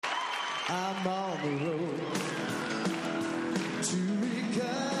I'm on the road to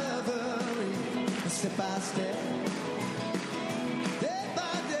recovery, step by step, day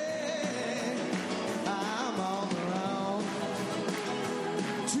by day. I'm on the road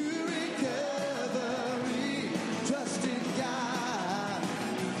to recovery, trusting God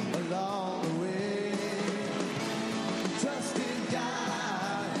along the way, trusting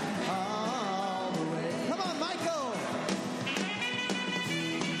God all the way. Come on, Michael.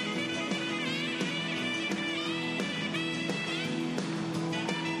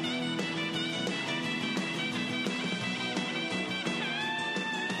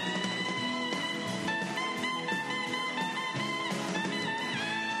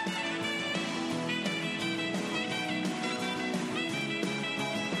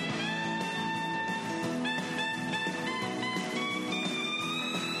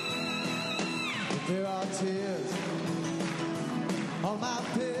 There are tears on my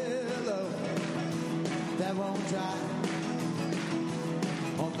pillow that won't dry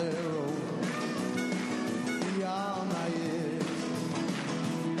on their road beyond my ears.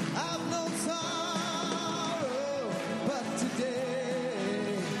 I've known sorrow, but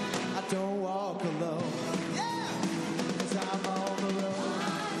today I don't walk alone. Yeah, 'cause I'm on the road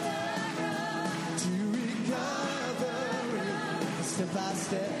to recovery, step by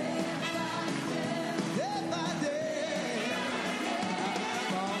step.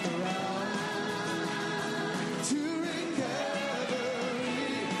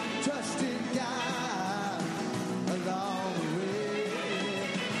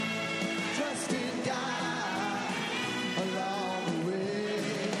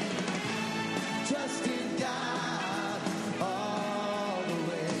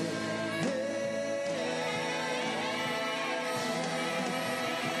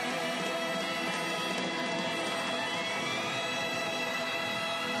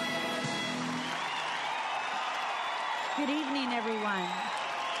 Good evening, everyone.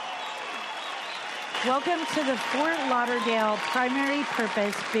 Welcome to the Fort Lauderdale Primary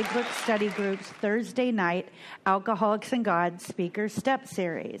Purpose Big Book Study Group's Thursday night Alcoholics and God Speaker Step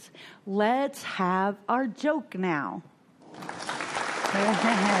Series. Let's have our joke now.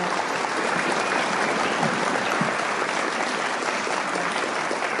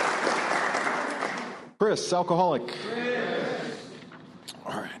 Chris, alcoholic.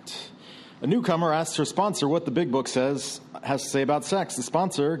 All right. A newcomer asks her sponsor what the big book has to say about sex. The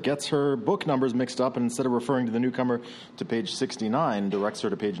sponsor gets her book numbers mixed up and instead of referring to the newcomer to page 69, directs her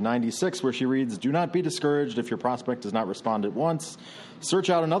to page 96 where she reads, "Do not be discouraged if your prospect does not respond at once.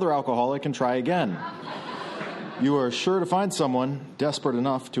 Search out another alcoholic and try again. You are sure to find someone desperate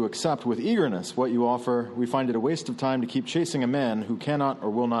enough to accept with eagerness what you offer. We find it a waste of time to keep chasing a man who cannot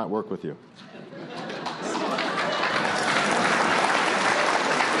or will not work with you."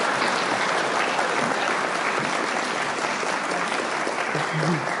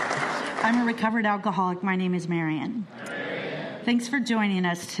 I'm a recovered alcoholic. My name is Marion. Thanks for joining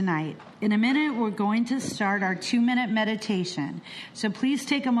us tonight. In a minute, we're going to start our 2-minute meditation. So please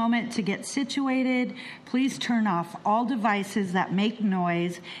take a moment to get situated. Please turn off all devices that make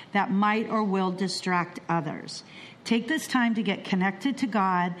noise that might or will distract others. Take this time to get connected to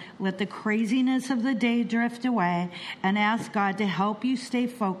God, let the craziness of the day drift away, and ask God to help you stay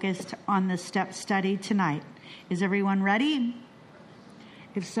focused on the step study tonight. Is everyone ready?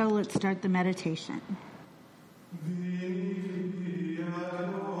 If so, let's start the meditation. Yeah.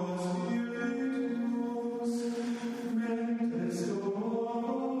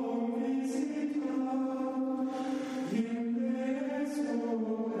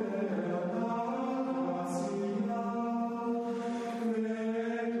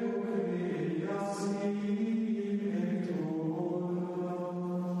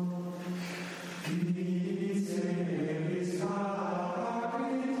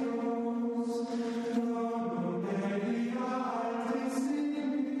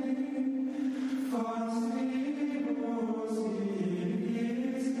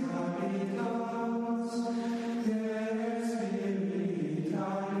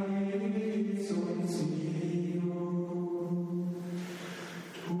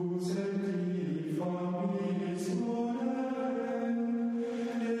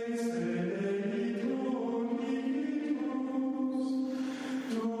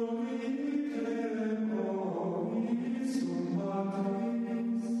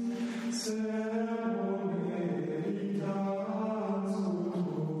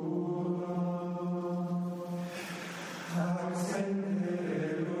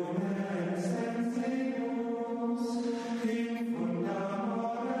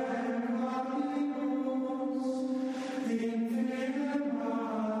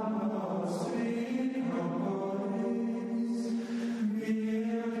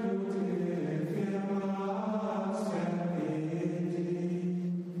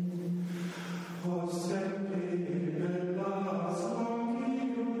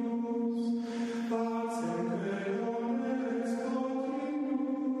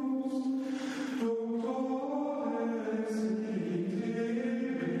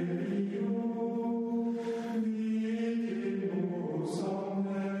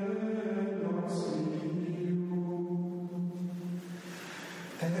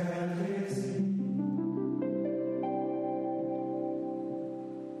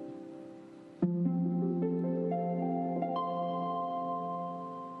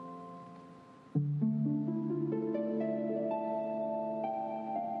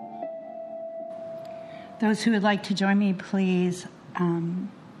 Those who would like to join me, please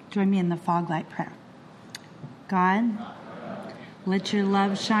join me in the fog light prayer. God, let your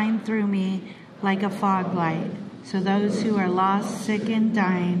love shine through me like a fog light, so those who are lost, sick, and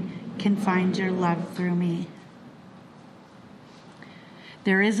dying can find your love through me.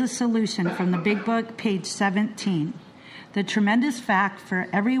 There is a solution from the Big Book, page 17. The tremendous fact for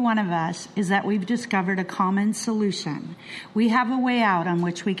every one of us is that we've discovered a common solution. We have a way out on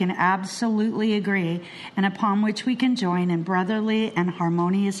which we can absolutely agree and upon which we can join in brotherly and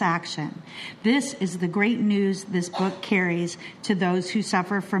harmonious action. This is the great news this book carries to those who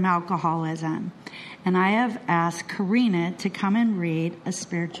suffer from alcoholism. And I have asked Karina to come and read a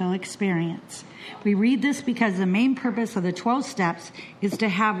spiritual experience. We read this because the main purpose of the 12 steps is to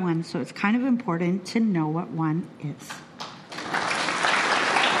have one, so it's kind of important to know what one is.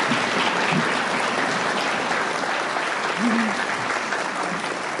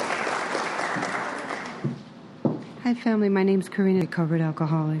 Hi, family. My name's Karina, recovered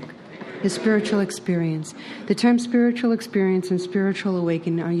alcoholic. The spiritual experience. The term spiritual experience and spiritual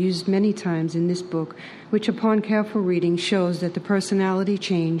awakening are used many times in this book, which upon careful reading shows that the personality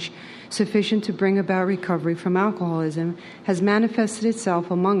change sufficient to bring about recovery from alcoholism has manifested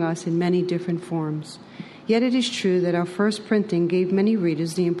itself among us in many different forms. Yet it is true that our first printing gave many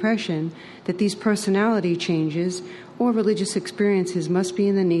readers the impression that these personality changes or religious experiences must be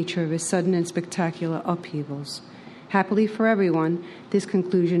in the nature of a sudden and spectacular upheavals. Happily for everyone, this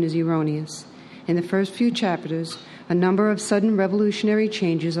conclusion is erroneous. In the first few chapters, a number of sudden revolutionary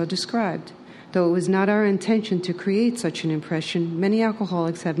changes are described. Though it was not our intention to create such an impression, many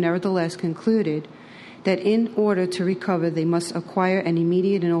alcoholics have nevertheless concluded that in order to recover, they must acquire an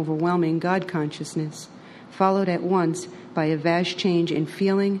immediate and overwhelming God consciousness, followed at once by a vast change in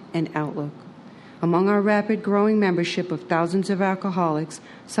feeling and outlook. Among our rapid growing membership of thousands of alcoholics,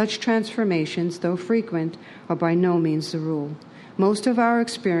 such transformations, though frequent, are by no means the rule. Most of our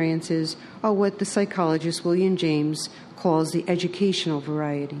experiences are what the psychologist William James calls the educational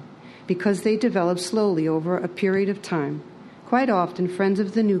variety, because they develop slowly over a period of time. Quite often, friends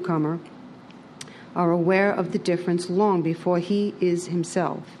of the newcomer are aware of the difference long before he is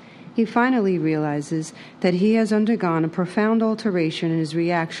himself. He finally realizes that he has undergone a profound alteration in his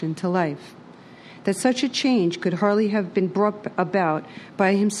reaction to life, that such a change could hardly have been brought about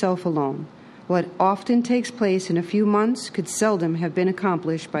by himself alone. What often takes place in a few months could seldom have been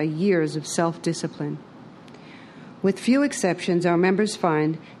accomplished by years of self-discipline. With few exceptions, our members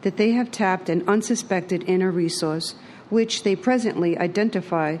find that they have tapped an unsuspected inner resource, which they presently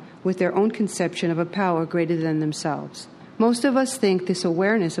identify with their own conception of a power greater than themselves. Most of us think this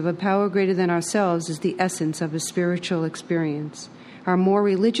awareness of a power greater than ourselves is the essence of a spiritual experience. Our more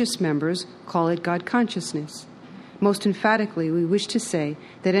religious members call it God consciousness. Most emphatically, we wish to say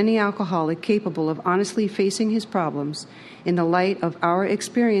that any alcoholic capable of honestly facing his problems in the light of our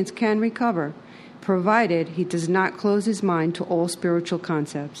experience can recover, provided he does not close his mind to all spiritual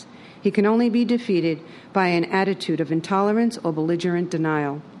concepts. He can only be defeated by an attitude of intolerance or belligerent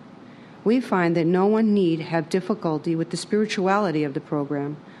denial. We find that no one need have difficulty with the spirituality of the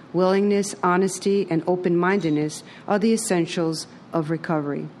program. Willingness, honesty, and open-mindedness are the essentials of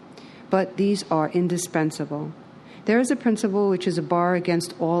recovery, but these are indispensable. There is a principle which is a bar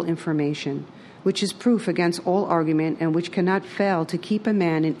against all information, which is proof against all argument, and which cannot fail to keep a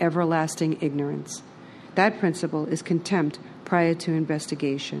man in everlasting ignorance. That principle is contempt prior to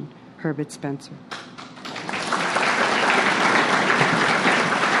investigation. Herbert Spencer.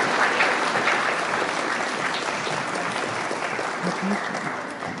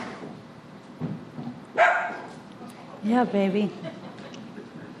 Yeah, baby.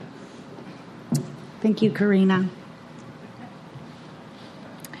 Thank you, Karina.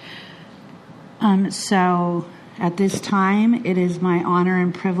 So at this time, it is my honor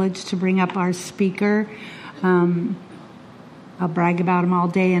and privilege to bring up our speaker. I'll brag about him all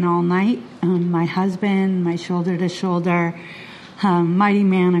day and all night. My husband, my shoulder to shoulder, mighty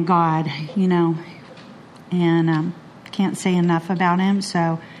man of God, you know, and can't say enough about him.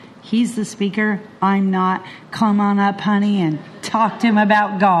 So he's the speaker. I'm not. Come on up, honey, and talk to him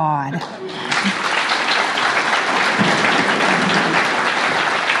about God.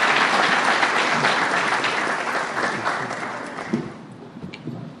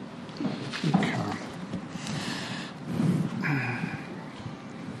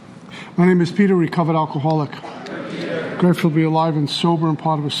 My name is Peter, recovered alcoholic. Grateful to be alive and sober and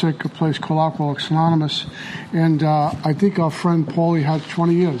part of a sacred place called Alcoholics Anonymous. And I think our friend Paulie had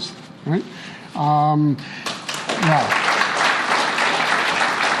 20 years, right? Yeah.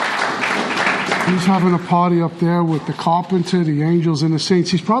 He's having a party up there with the carpenter, the angels, and the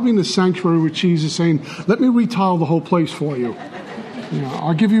saints. He's probably in the sanctuary with Jesus saying, let me retile the whole place for you.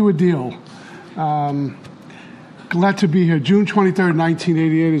 I'll give you a deal. Glad to be here. June 23rd,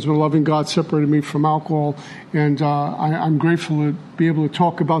 1988 is when loving God separated me from alcohol. And I'm grateful to be able to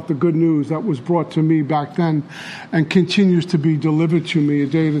talk about the good news that was brought to me back then and continues to be delivered to me a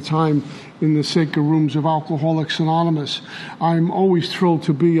day at a time in the sacred rooms of Alcoholics Anonymous. I'm always thrilled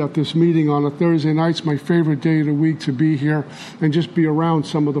to be at this meeting on a Thursday night. It's my favorite day of the week to be here and just be around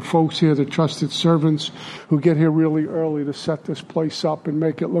some of the folks here, the trusted servants who get here really early to set this place up and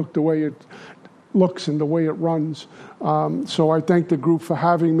make it look the way it looks and the way it runs. So I thank the group for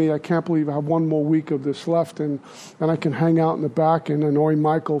having me. I can't believe I have one more week of this left, and I can hang out in the back and annoy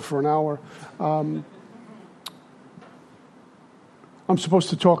Michael for an hour. I'm supposed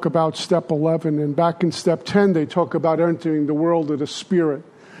to talk about step 11, and back in step 10, they talk about entering the world of the Spirit,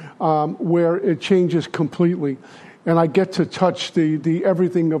 where it changes completely. And I get to touch the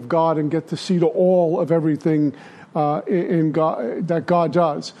everything of God and get to see the all of everything in God, that God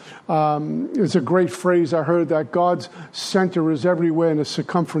does. It's a great phrase I heard, that God's center is everywhere and His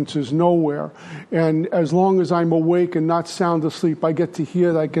circumference is nowhere. And as long as I'm awake and not sound asleep, I get to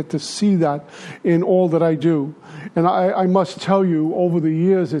hear that, I get to see that in all that I do. And I must tell you, over the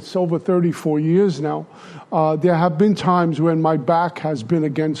years, it's over 34 years now, there have been times when my back has been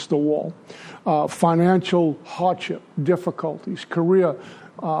against the wall. Financial hardship, difficulties, career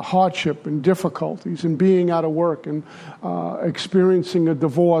hardship and difficulties, and being out of work, and experiencing a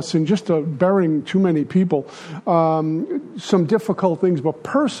divorce, and just burying too many people. Some difficult things, but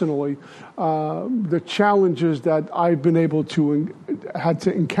personally, the challenges that I've been able to had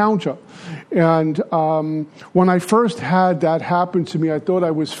to encounter. And when I first had that happen to me, I thought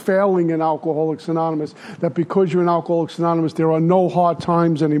I was failing in Alcoholics Anonymous, that because you're in Alcoholics Anonymous, there are no hard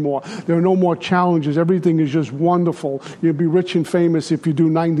times anymore. There are no more challenges. Everything is just wonderful. You'll be rich and famous if you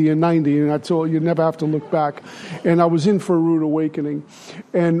do 90 and 90, and that's all. You never have to look back. And I was in for a rude awakening.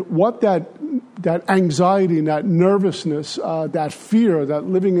 And what that anxiety and that nervousness, that fear, that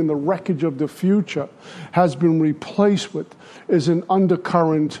living in the wreckage of the future has been replaced with is an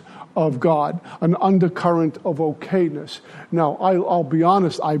undercurrent of God, an undercurrent of okayness. Now, I'll be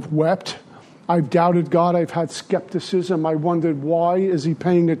honest, I've wept. I've doubted God. I've had skepticism. I wondered, why is He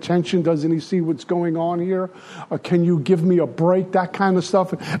paying attention? Doesn't He see what's going on here? Can you give me a break? That kind of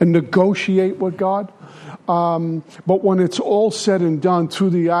stuff, and negotiate with God. But when it's all said and done through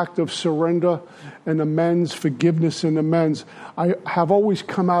the act of surrender and amends, forgiveness and amends, I have always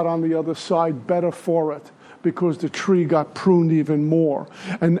come out on the other side better for it, because the tree got pruned even more.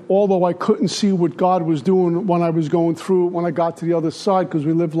 And although I couldn't see what God was doing when I was going through it, when I got to the other side, because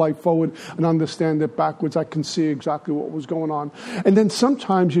we live life forward and understand it backwards, I can see exactly what was going on. And then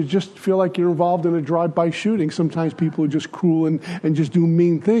sometimes you just feel like you're involved in a drive-by shooting. Sometimes people are just cruel and just do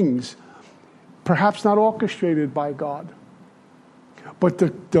mean things, perhaps not orchestrated by God. But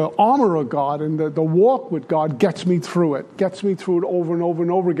the armor of God and the walk with God gets me through it over and over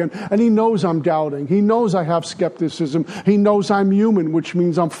and over again. And He knows I'm doubting. He knows I have skepticism. He knows I'm human, which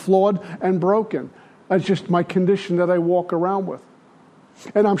means I'm flawed and broken. That's just my condition that I walk around with.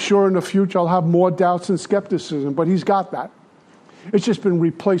 And I'm sure in the future I'll have more doubts and skepticism, but He's got that. It's just been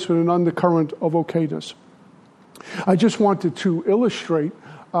replaced with an undercurrent of okayness. I just wanted to illustrate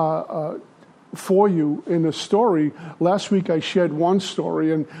for you in the story. Last week I shared one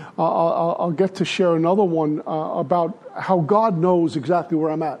story, and I'll get to share another one about how God knows exactly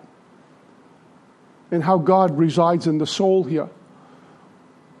where I'm at and how God resides in the soul here.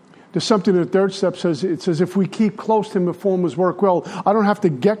 There's something in the third step says, it says, if we keep close to Him, perform His work well. I don't have to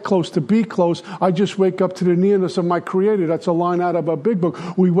get close to be close. I just wake up to the nearness of my Creator. That's a line out of a big book.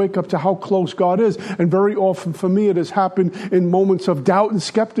 We wake up to how close God is. And very often for me, it has happened in moments of doubt and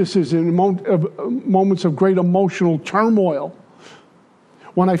skepticism, in moments of great emotional turmoil.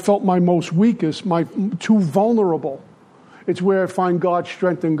 When I felt my most weakest, too vulnerable. It's where I find God's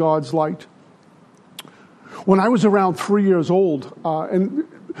strength and God's light. When I was around 3 years old, and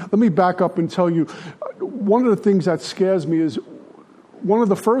let me back up and tell you, one of the things that scares me is one of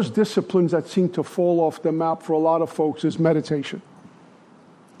the first disciplines that seem to fall off the map for a lot of folks is meditation.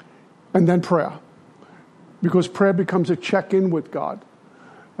 And then prayer. Because prayer becomes a check-in with God.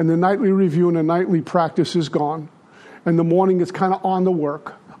 And the nightly review and the nightly practice is gone. And the morning is kind of on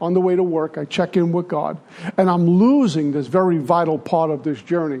the way to work. I check in with God. And I'm losing this very vital part of this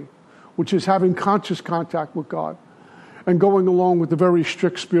journey, which is having conscious contact with God. And going along with the very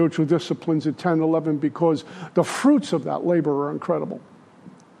strict spiritual disciplines at 10, 11, because the fruits of that labor are incredible.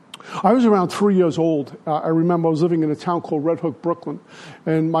 I was around 3 years old. I remember I was living in a town called Red Hook, Brooklyn.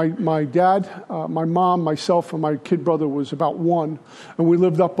 And my dad, my mom, myself, and my kid brother was about 1. And we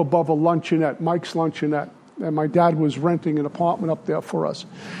lived up above a luncheonette, Mike's Luncheonette. And my dad was renting an apartment up there for us.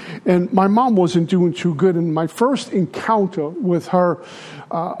 And my mom wasn't doing too good. And my first encounter with her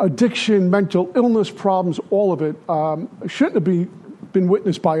addiction, mental illness problems, all of it, shouldn't have been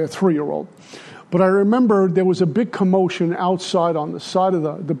witnessed by a 3-year-old. But I remember there was a big commotion outside on the side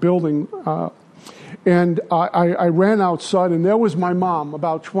of the building. And I ran outside, and there was my mom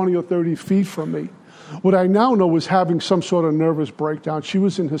about 20 or 30 feet from me. What I now know was having some sort of nervous breakdown. She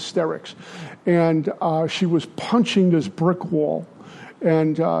was in hysterics. And she was punching this brick wall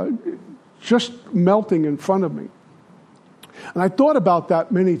and just melting in front of me. And I thought about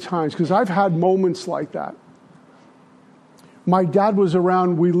that many times because I've had moments like that. My dad was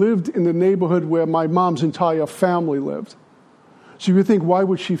around. We lived in the neighborhood where my mom's entire family lived. So you think, why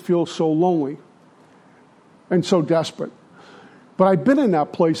would she feel so lonely and so desperate? But I've been in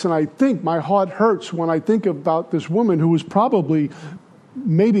that place, and I think my heart hurts when I think about this woman who was probably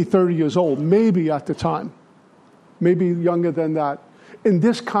maybe 30 years old, maybe at the time, maybe younger than that, in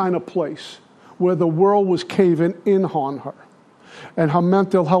this kind of place where the world was caving in on her. And her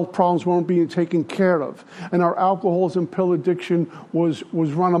mental health problems weren't being taken care of. And her alcoholism, pill addiction was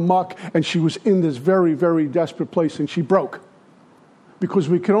run amok. And she was in this very, very desperate place. And she broke. Because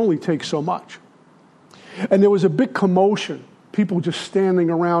we could only take so much. And there was a big commotion. People just standing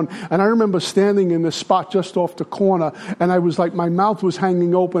around. And I remember standing in this spot just off the corner. And I was like, my mouth was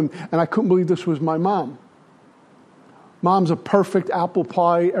hanging open. And I couldn't believe this was my mom. Mom's a perfect apple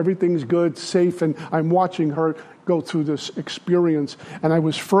pie. Everything's good, safe. And I'm watching her go through this experience, and I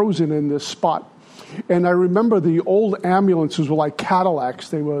was frozen in this spot. And I remember the old ambulances were like Cadillacs.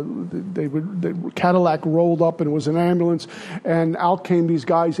 They were Cadillac rolled up, and it was an ambulance, and out came these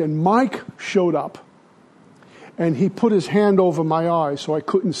guys, and Mike showed up, and he put his hand over my eyes so I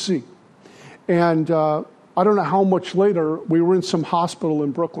couldn't see. And I don't know how much later, we were in some hospital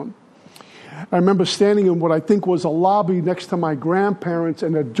in Brooklyn. I remember standing in what I think was a lobby next to my grandparents,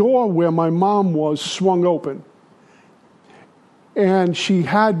 and a door where my mom was swung open. And she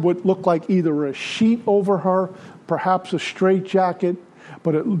had what looked like either a sheet over her, perhaps a straitjacket,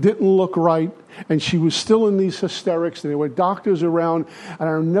 but it didn't look right. And she was still in these hysterics, and there were doctors around. And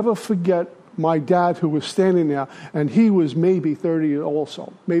I'll never forget my dad who was standing there, and he was maybe 30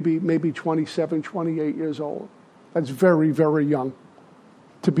 also, maybe 27, 28 years old. That's very, very young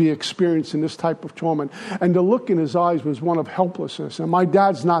to be experiencing this type of torment. And the look in his eyes was one of helplessness. And my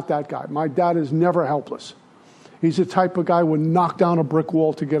dad's not that guy. My dad is never helpless. He's the type of guy who would knock down a brick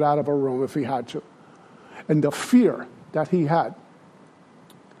wall to get out of a room if he had to. And the fear that he had.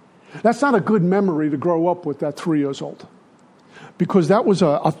 That's not a good memory to grow up with at 3 years old. Because that was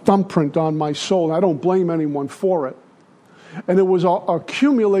a thumbprint on my soul. And I don't blame anyone for it. And it was an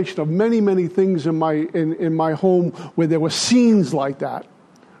accumulation of many, many things in my home where there were scenes like that.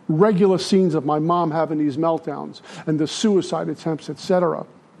 Regular scenes of my mom having these meltdowns and the suicide attempts, etc.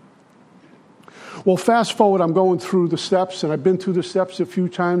 Well, fast forward, I'm going through the steps, and I've been through the steps a few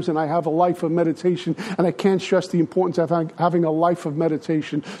times, and I have a life of meditation, and I can't stress the importance of having a life of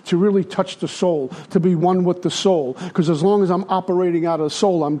meditation to really touch the soul, to be one with the soul. Because as long as I'm operating out of the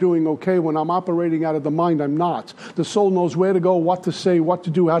soul, I'm doing okay. When I'm operating out of the mind, I'm not. The soul knows where to go, what to say, what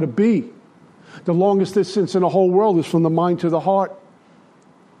to do, how to be. The longest distance in the whole world is from the mind to the heart.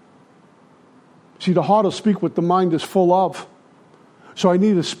 See, the heart will speak what the mind is full of. So I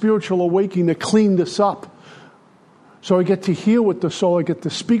need a spiritual awakening to clean this up. So I get to hear with the soul, I get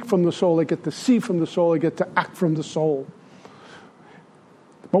to speak from the soul, I get to see from the soul, I get to act from the soul.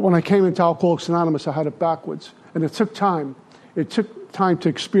 But when I came into Alcoholics Anonymous, I had it backwards. And it took time. It took time to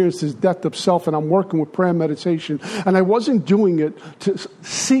experience this death of self, and I'm working with prayer and meditation. And I wasn't doing it to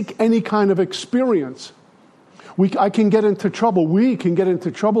seek any kind of experience. I can get into trouble. We can get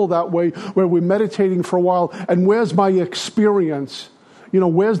into trouble that way where we're meditating for a while, and where's my experience?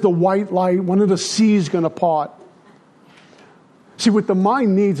 Where's the white light? When are the seas going to part? See, what the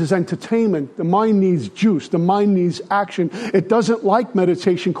mind needs is entertainment. The mind needs juice. The mind needs action. It doesn't like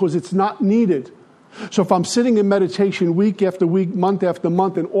meditation because it's not needed. So if I'm sitting in meditation week after week, month after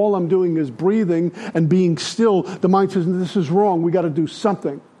month, and all I'm doing is breathing and being still, the mind says, this is wrong. We got to do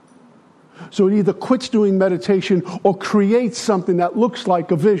something. So it either quits doing meditation or creates something that looks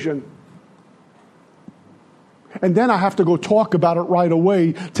like a vision. And then I have to go talk about it right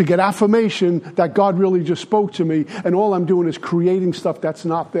away to get affirmation that God really just spoke to me. And all I'm doing is creating stuff that's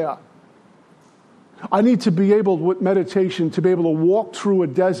not there. I need to be able, with meditation, to be able to walk through a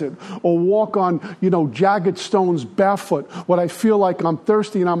desert or walk on, jagged stones barefoot when I feel like I'm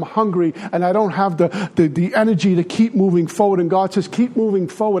thirsty and I'm hungry and I don't have the energy to keep moving forward. And God says, keep moving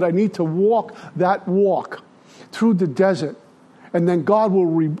forward. I need to walk that walk through the desert. And then God will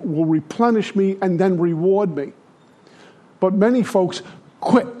replenish me and then reward me. But many folks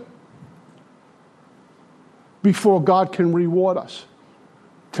quit before God can reward us,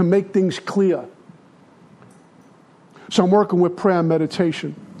 to make things clear. So I'm working with prayer and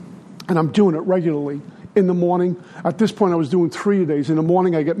meditation, and I'm doing it regularly in the morning. At this point, I was doing 3 days. In the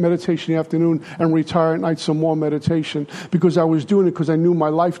morning, I get meditation in the afternoon, and retire at night, some more meditation, because I was doing it because I knew my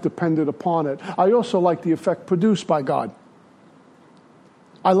life depended upon it. I also like the effect produced by God.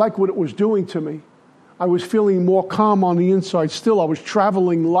 I like what it was doing to me. I was feeling more calm on the inside. Still, I was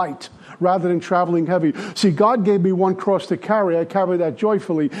traveling light rather than traveling heavy. See, God gave me one cross to carry. I carried that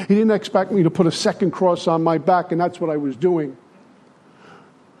joyfully. He didn't expect me to put a second cross on my back, and that's what I was doing.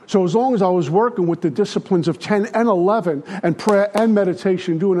 So as long as I was working with the disciplines of 10 and 11 and prayer and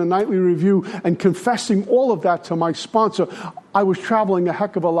meditation, doing a nightly review and confessing all of that to my sponsor, I was traveling a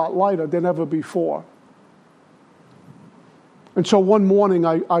heck of a lot lighter than ever before. And so one morning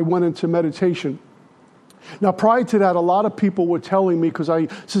I went into meditation. Now, prior to that, a lot of people were telling me, because I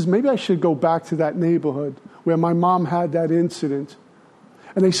says, maybe I should go back to that neighborhood where my mom had that incident.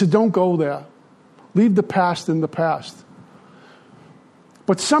 And they said, don't go there. Leave the past in the past.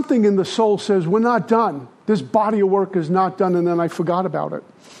 But something in the soul says, we're not done. This body of work is not done. And then I forgot about it.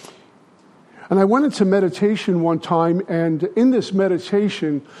 And I went into meditation one time, and in this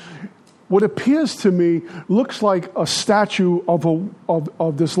meditation, what appears to me looks like a statue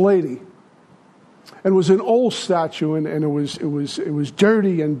of this lady. And it was an old statue, and it was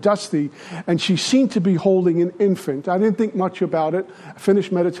dirty and dusty, and she seemed to be holding an infant. I didn't think much about it. I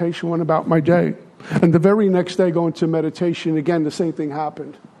finished meditation, went about my day. And the very next day, going to meditation, again, the same thing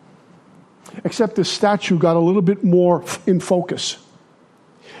happened. Except the statue got a little bit more in focus.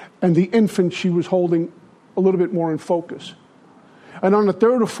 And the infant she was holding a little bit more in focus. And on the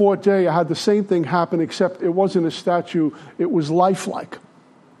third or fourth day, I had the same thing happen, except it wasn't a statue, it was lifelike.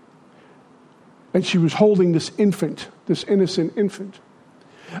 And she was holding this infant, this innocent infant.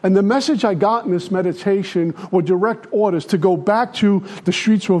 And the message I got in this meditation were direct orders to go back to the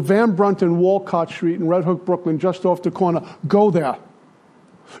streets of Van Brunt and Walcott Street in Red Hook, Brooklyn, just off the corner. Go there.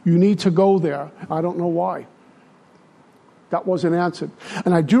 You need to go there. I don't know why. That wasn't answered.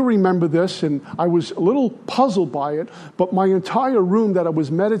 And I do remember this, and I was a little puzzled by it, but my entire room that I was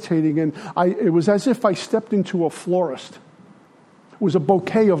meditating in, it was as if I stepped into a florist. It was a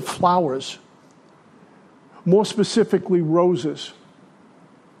bouquet of flowers. More specifically, roses.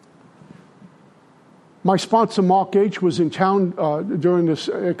 My sponsor, Mark H., was in town during this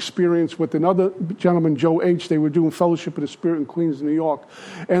experience with another gentleman, Joe H. They were doing Fellowship of the Spirit in Queens, New York.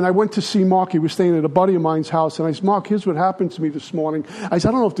 And I went to see Mark. He was staying at a buddy of mine's house. And I said, Mark, here's what happened to me this morning. I said,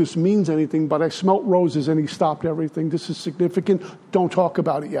 I don't know if this means anything, but I smelt roses. And he stopped everything. This is significant. Don't talk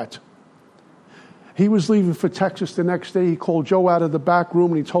about it yet. He was leaving for Texas the next day. He called Joe out of the back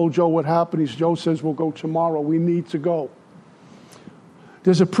room, and he told Joe what happened. Joe says, we'll go tomorrow. We need to go.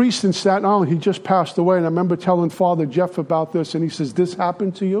 There's a priest in Staten Island. He just passed away. And I remember telling Father Jeff about this. And he says, this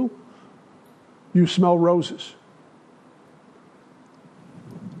happened to you? You smell roses.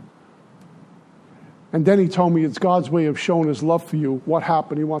 And then he told me it's God's way of showing his love for you. What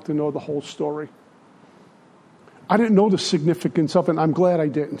happened? He wanted to know the whole story. I didn't know the significance of it, and I'm glad I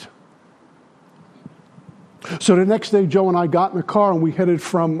didn't. So the next day, Joe and I got in the car, and we headed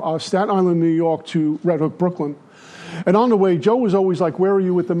from Staten Island, New York to Red Hook, Brooklyn. And on the way, Joe was always like, where are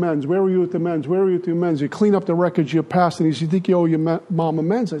you with the men's? Where are you with the men's? Where are you with the men's? You clean up the records you passed. And he said, you think you owe your mom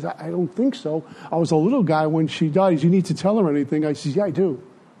amends? I said, I don't think so. I was a little guy when she died. He said, you need to tell her anything. I said, yeah, I do.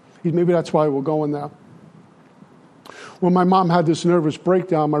 He said, maybe that's why we're going there. When my mom had this nervous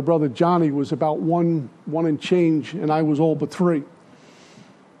breakdown, my brother Johnny was about one and change, and I was all but 3.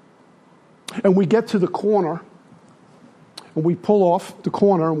 And we get to the corner, and we pull off the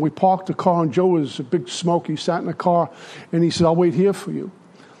corner, and we park the car, and Joe was a big smoke. He sat in the car, and he said, I'll wait here for you.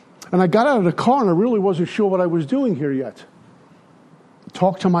 And I got out of the car, and I really wasn't sure what I was doing here yet.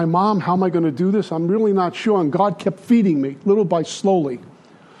 Talk to my mom, how am I going to do this? I'm really not sure, and God kept feeding me, little by slowly.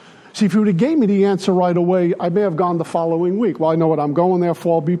 See, if he would have gave me the answer right away, I may have gone the following week. Well, I know what I'm going there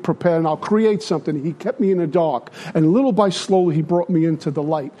for. I'll be prepared, and I'll create something. He kept me in the dark, and little by slowly, he brought me into the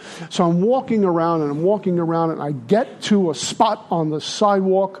light. So I'm walking around, and I get to a spot on the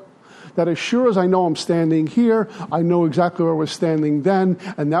sidewalk that as sure as I know I'm standing here, I know exactly where I was standing then,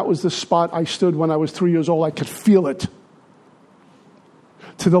 and that was the spot I stood when I was 3 years old. I could feel it.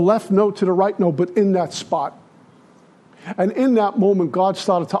 To the left, no. To the right, no. But in that spot. And in that moment, God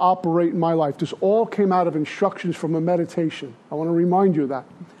started to operate in my life. This all came out of instructions from a meditation. I want to remind you of that.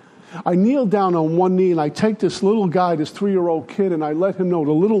 I kneel down on one knee and I take this little guy, this 3-year-old kid, and I let him know,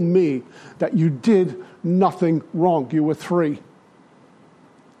 the little me, that you did nothing wrong. You were 3.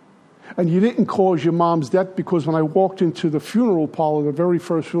 And you didn't cause your mom's death, because when I walked into the funeral parlor, the very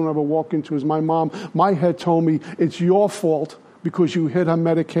first funeral I ever walked into was my mom. My head told me, it's your fault because you hid her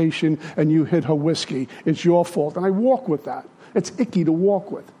medication and you hid her whiskey. It's your fault. And I walk with that. It's icky to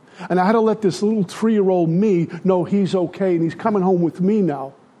walk with. And I had to let this little 3-year-old me know he's okay and he's coming home with me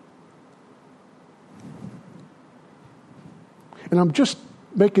now. And I'm just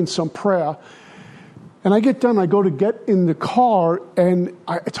making some prayer. And I get done, I go to get in the car, and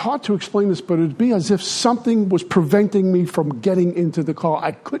it's hard to explain this, but it'd be as if something was preventing me from getting into the car.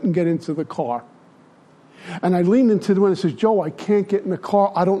 I couldn't get into the car. And I leaned into the window and says, Joe, I can't get in the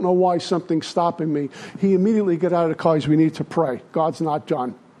car. I don't know why something's stopping me. He immediately got out of the car. He said, we need to pray. God's not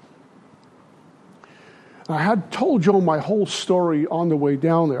done. I had told Joe my whole story on the way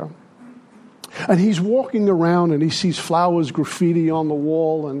down there. And he's walking around and he sees flowers, graffiti on the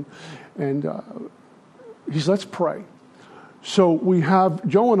wall, and he says, let's pray. So we have,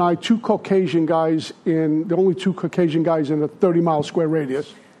 Joe and I, the only two Caucasian guys in a 30-mile square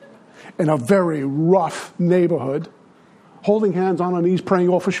radius, in a very rough neighborhood, holding hands on our knees, praying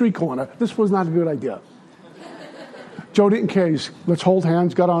off a street corner. This was not a good idea. Joe didn't care. Let's hold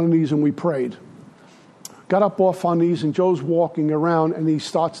hands, got on our knees, and we prayed. Got up off our knees, and Joe's walking around, and he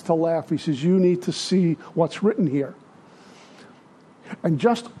starts to laugh. He says, you need to see what's written here. And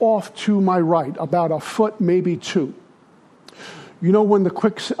just off to my right, about a foot, maybe 2. You know when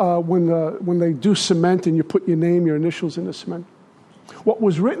when they do cement and you put your name, your initials in the cement? What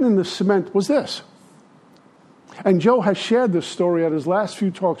was written in the cement was this. And Joe has shared this story at his last few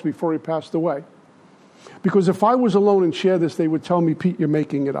talks before he passed away. Because if I was alone and shared this, they would tell me, Pete, you're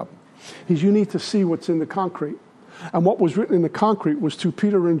making it up. You need to see what's in the concrete. And what was written in the concrete was to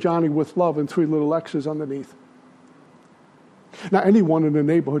Peter and Johnny with love and 3 little X's underneath. Now, anyone in the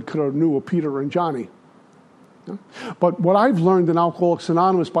neighborhood could have knew of Peter and Johnny. But what I've learned in Alcoholics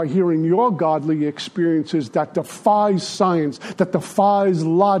Anonymous by hearing your godly experiences that defies science, that defies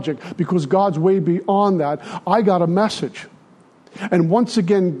logic, because God's way beyond that, I got a message. And once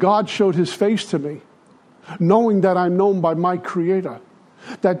again, God showed his face to me, knowing that I'm known by my Creator.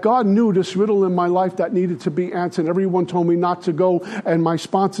 That God knew this riddle in my life that needed to be answered. Everyone told me not to go, and my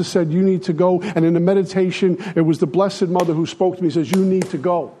sponsor said, you need to go. And in the meditation, it was the Blessed Mother who spoke to me, says, you need to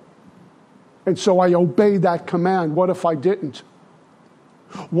go. And so I obeyed that command. What if I didn't?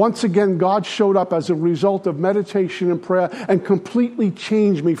 Once again, God showed up as a result of meditation and prayer and completely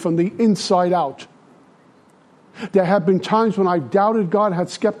changed me from the inside out. There have been times when I've doubted God, had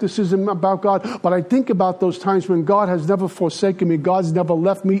skepticism about God, but I think about those times when God has never forsaken me, God's never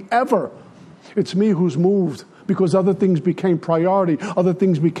left me, ever. It's me who's moved because other things became priority, other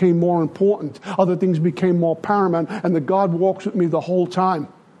things became more important, other things became more paramount, and the God walks with me the whole time,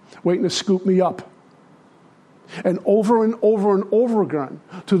 waiting to scoop me up. And over and over again,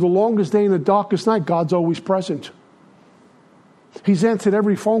 to the longest day and the darkest night, God's always present. He's answered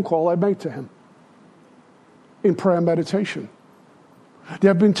every phone call I made to him in prayer and meditation.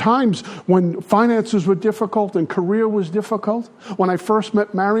 There have been times when finances were difficult and career was difficult. When I first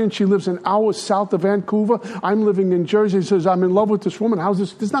met Marion, she lives an hour south of Vancouver. I'm living in Jersey. He says, I'm in love with this woman. How's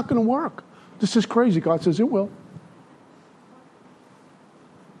this? This is not going to work. This is crazy. God says, it will.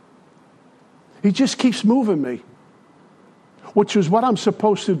 He just keeps moving me, which is what I'm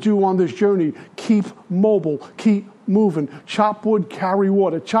supposed to do on this journey. Keep mobile, keep moving. Chop wood, carry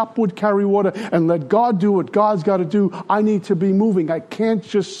water. Chop wood, carry water, and let God do what God's got to do. I need to be moving. I can't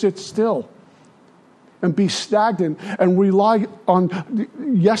just sit still and be stagnant and rely on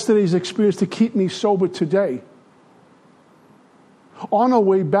yesterday's experience to keep me sober today. On our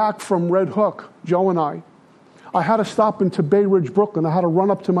way back from Red Hook, Joe and I had to stop into Bay Ridge, Brooklyn. I had to run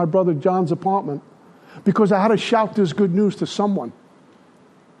up to my brother John's apartment because I had to shout this good news to someone.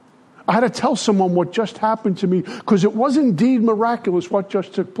 I had to tell someone what just happened to me because it was indeed miraculous what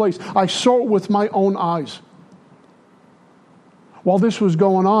just took place. I saw it with my own eyes. While this was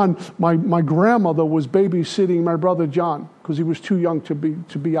going on, my grandmother was babysitting my brother John because he was too young to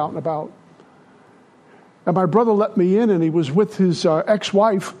be out and about. And my brother let me in, and he was with his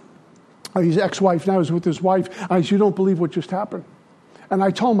ex-wife. His ex-wife now is with his wife. And I said, you don't believe what just happened. And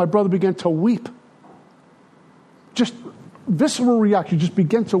I told him, my brother began to weep. Just visceral reaction, just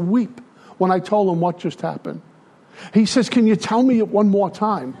began to weep when I told him what just happened. He says, can you tell me it one more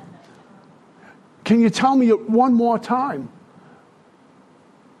time? Can you tell me it one more time?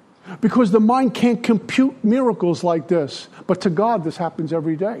 Because the mind can't compute miracles like this. But to God, this happens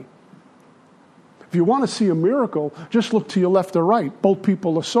every day. If you want to see a miracle, just look to your left or right. Both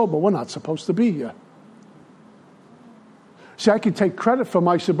people are sober. We're not supposed to be here. See, I can take credit for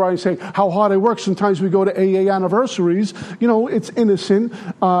my sobriety and say how hard I work. Sometimes we go to AA anniversaries. You know, it's innocent.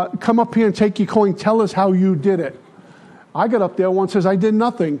 Come up here and take your coin. Tell us how you did it. I got up there once, says I did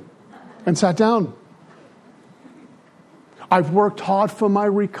nothing, and sat down. I've worked hard for my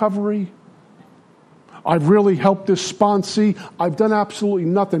recovery. I've really helped this sponsee. I've done absolutely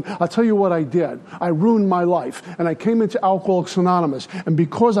nothing. I'll tell you what I did. I ruined my life. And I came into Alcoholics Anonymous. And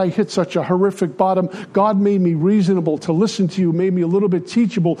because I hit such a horrific bottom, God made me reasonable to listen to you, made me a little bit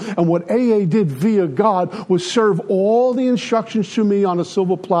teachable. And what AA did via God was serve all the instructions to me on a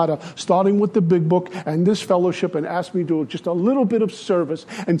silver platter, starting with the big book and this fellowship, and asked me to do just a little bit of service.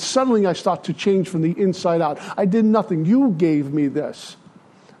 And suddenly I start to change from the inside out. I did nothing. You gave me this.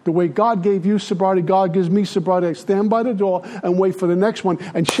 The way God gave you sobriety, God gives me sobriety. I stand by the door and wait for the next one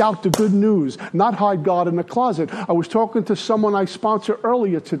and shout the good news, not hide God in the closet. I was talking to someone I sponsor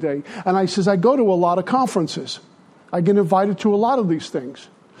earlier today, and I says, I go to a lot of conferences. I get invited to a lot of these things.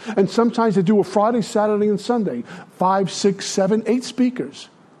 And sometimes I do a Friday, Saturday, and Sunday. 5, 6, 7, 8 speakers.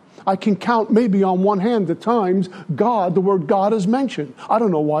 I can count maybe on one hand the times the word God is mentioned. I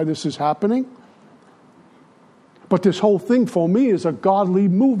don't know why this is happening. But this whole thing for me is a godly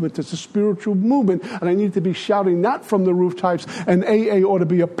movement. It's a spiritual movement. And I need to be shouting that from the rooftops. And AA ought to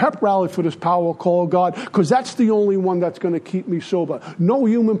be a pep rally for this power called God, because that's the only one that's going to keep me sober. No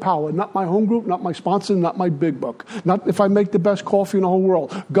human power. Not my home group, not my sponsor, not my big book. Not if I make the best coffee in the whole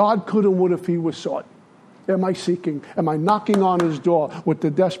world. God could and would if he was sought. Am I seeking? Am I knocking on his door with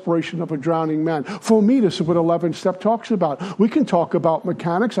the desperation of a drowning man? For me, this is what 11 Step talks about. We can talk about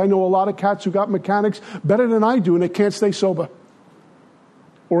mechanics. I know a lot of cats who got mechanics better than I do, and they can't stay sober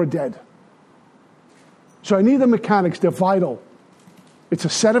or are dead. So I need the mechanics. They're vital. It's a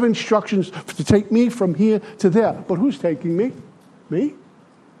set of instructions to take me from here to there. But who's taking me? Me?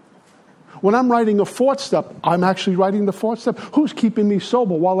 When I'm writing a 4th step, I'm actually writing the 4th step. Who's keeping me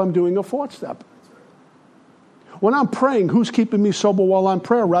sober while I'm doing a 4th step? When I'm praying, who's keeping me sober while I'm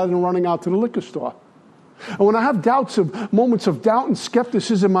praying rather than running out to the liquor store? And when I have moments of doubt and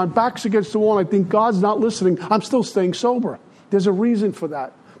skepticism, my back's against the wall, and I think God's not listening, I'm still staying sober. There's a reason for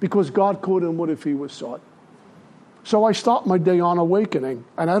that, because God could and would if he was sought. So I start my day on awakening,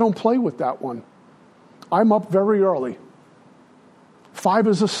 and I don't play with that one. I'm up very early. 5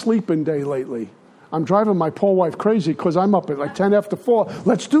 is a sleeping day lately. I'm driving my poor wife crazy because I'm up at like 10 after 4.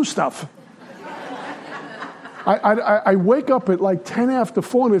 Let's do stuff. I wake up at like 10 after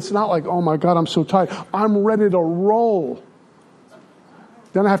 4, and it's not like, oh my God, I'm so tired. I'm ready to roll.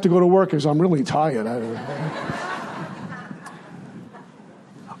 Then I have to go to work because I'm really tired.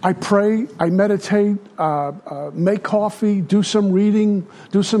 I pray, I meditate, make coffee, do some reading,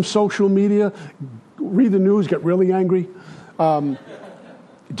 do some social media, read the news, get really angry,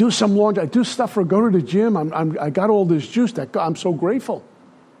 do some laundry. I do stuff for go to the gym. I got all this juice. I'm so grateful.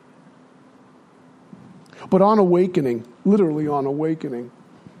 But on awakening, literally on awakening,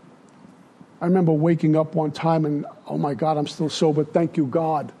 I remember waking up one time and, oh my God, I'm still sober. Thank you,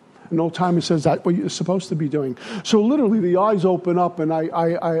 God. And no time he says that what you're supposed to be doing. So literally the eyes open up, and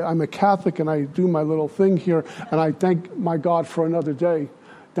I'm a Catholic, and I do my little thing here, and I thank my God for another day.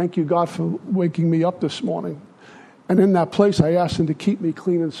 Thank you, God, for waking me up this morning. And in that place, I asked him to keep me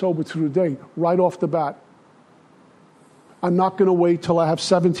clean and sober through the day, right off the bat. I'm not going to wait till I have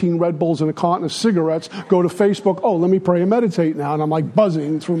 17 Red Bulls and a carton of cigarettes, go to Facebook, oh, let me pray and meditate now. And I'm like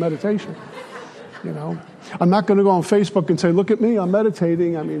buzzing through meditation. You know, I'm not going to go on Facebook and say, look at me, I'm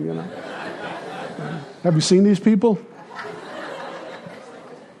meditating. I mean, you know. Have you seen these people?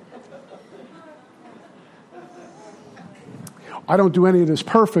 I don't do any of this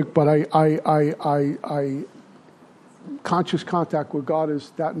perfect, but I conscious contact with God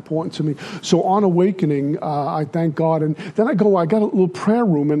is that important to me. So on awakening, I thank God. And then I got a little prayer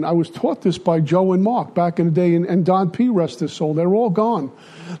room, and I was taught this by Joe and Mark back in the day, and Don P. rest his soul. They're all gone.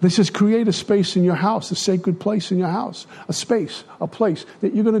 They says, create a space in your house, a sacred place in your house, a space, a place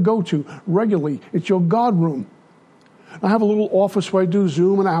that you're going to go to regularly. It's your God room. I have a little office where I do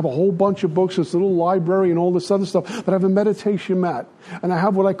Zoom, and I have a whole bunch of books, this little library and all this other stuff, but I have a meditation mat, and I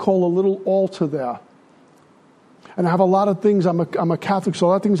have what I call a little altar there. And I have a lot of things, I'm a Catholic, so a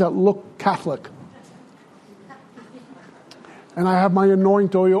lot of things that look Catholic. And I have my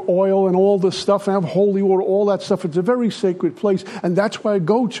anoint oil and all this stuff, and I have holy water, all that stuff. It's a very sacred place, and that's where I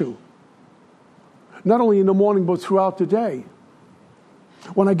go to. Not only in the morning, but throughout the day.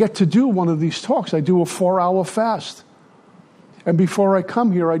 When I get to do one of these talks, I do a 4-hour fast. And before I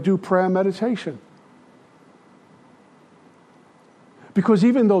come here, I do prayer and meditation. Because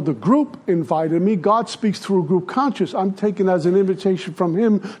even though the group invited me, God speaks through a group conscious. I'm taking as an invitation from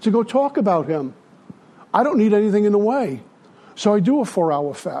Him to go talk about Him. I don't need anything in the way. So I do a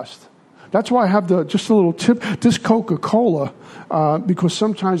 4-hour fast. That's why I have just a little tip, this Coca-Cola, because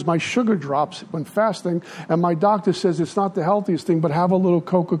sometimes my sugar drops when fasting, and my doctor says it's not the healthiest thing, but have a little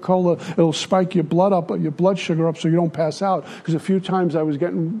Coca-Cola. It'll spike your blood sugar up so you don't pass out. Because a few times I was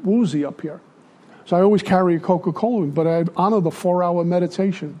getting woozy up here. So I always carry a Coca-Cola, but I honor the 4-hour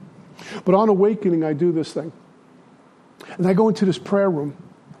meditation. But on awakening, I do this thing. And I go into this prayer room,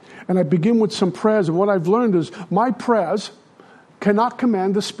 and I begin with some prayers. And what I've learned is my prayers cannot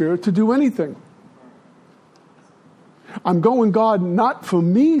command the Spirit to do anything. I'm going, God, not for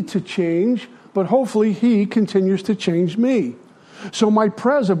me to change, but hopefully He continues to change me. So my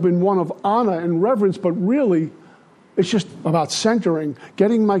prayers have been one of honor and reverence, but really, it's just about centering,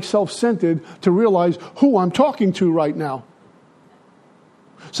 getting myself centered to realize who I'm talking to right now.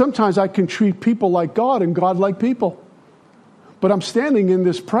 Sometimes I can treat people like God and God like people. But I'm standing in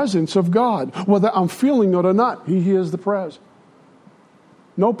this presence of God. Whether I'm feeling it or not, He hears the prayers.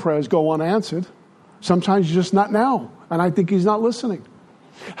 No prayers go unanswered. Sometimes just not now. And I think He's not listening.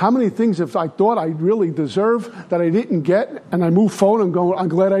 How many things have I thought I really deserve that I didn't get, and I move forward and go, I'm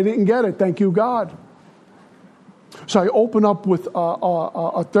glad I didn't get it. Thank you, God. So I open up with a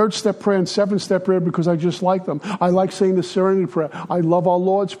 3rd-step prayer and 7th-step prayer because I just like them. I like saying the Serenity Prayer. I love our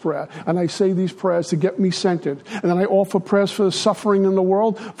Lord's Prayer. And I say these prayers to get me centered. And then I offer prayers for the suffering in the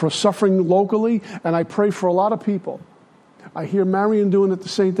world, for suffering locally, and I pray for a lot of people. I hear Marion doing it the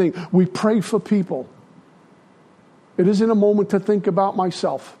same thing. We pray for people. It isn't a moment to think about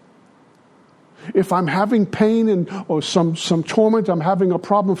myself. If I'm having pain or some torment, I'm having a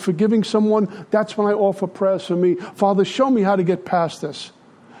problem forgiving someone, that's when I offer prayers for me. Father, show me how to get past this.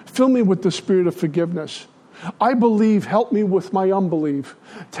 Fill me with the spirit of forgiveness. I believe, help me with my unbelief.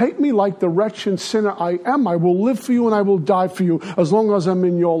 Take me like the wretched sinner I am. I will live for you and I will die for you as long as I'm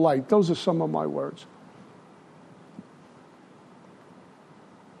in your light. Those are some of my words.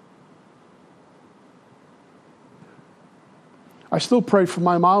 I still pray for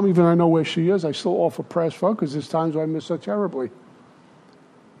my mom, even though I know where she is. I still offer prayers for her because there's times I miss her terribly.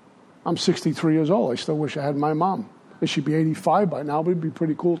 I'm 63 years old. I still wish I had my mom. And she'd be 85 by now, but it'd be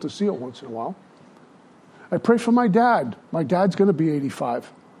pretty cool to see her once in a while. I pray for my dad. My dad's going to be 85.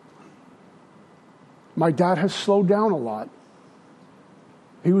 My dad has slowed down a lot.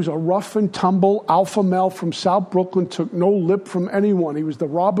 He was a rough and tumble alpha male from South Brooklyn, took no lip from anyone. He was the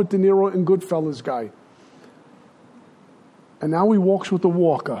Robert De Niro and Goodfellas guy. And now he walks with a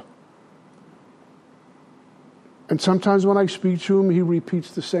walker. And sometimes when I speak to him, he repeats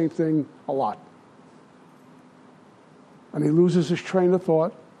the same thing a lot. And he loses his train of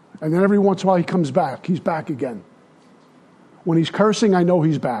thought. And then every once in a while he comes back. He's back again. When he's cursing, I know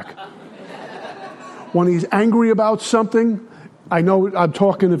he's back. When he's angry about something, I know I'm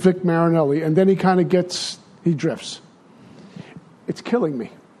talking to Vic Marinelli. And then he kind of he drifts. It's killing me.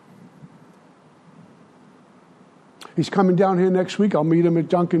 He's coming down here next week. I'll meet him at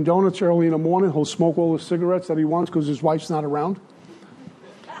Dunkin' Donuts early in the morning. He'll smoke all the cigarettes that he wants because his wife's not around.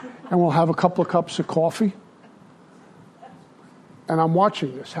 And we'll have a couple of cups of coffee. And I'm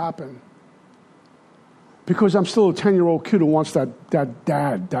watching this happen. Because I'm still a 10-year-old kid who wants that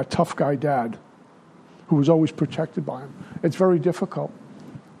dad, that tough guy dad, who was always protected by him. It's very difficult.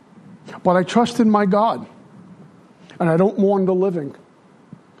 But I trust in my God. And I don't mourn the living.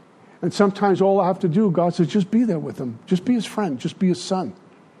 And sometimes all I have to do, God says, just be there with him. Just be his friend. Just be his son.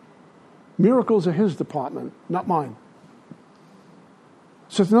 Miracles are his department, not mine.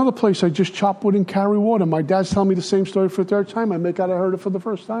 So it's another place I just chop wood and carry water. My dad's telling me the same story for the 3rd time. I make out I heard it for the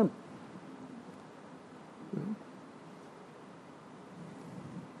first time.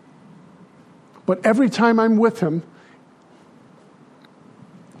 But every time I'm with him,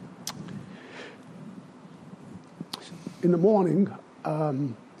 in the morning,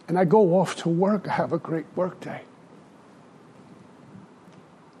 and I go off to work, I have a great work day.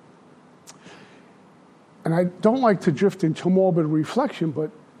 And I don't like to drift into morbid reflection,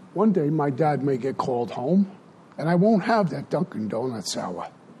 but one day my dad may get called home, and I won't have that Dunkin' Donuts hour.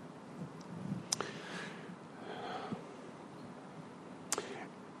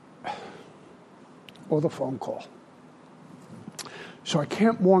 Or the phone call. So I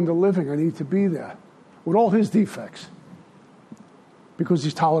can't mourn the living. I need to be there with all his defects because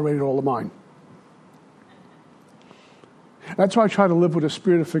he's tolerated all of mine. That's why I try to live with a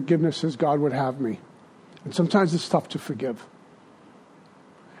spirit of forgiveness as God would have me. And sometimes it's tough to forgive.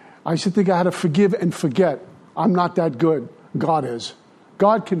 I used to think I had to forgive and forget. I'm not that good. God is.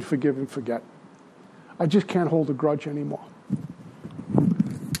 God can forgive and forget. I just can't hold a grudge anymore.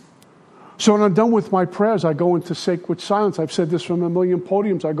 So when I'm done with my prayers, I go into sacred silence. I've said this from a million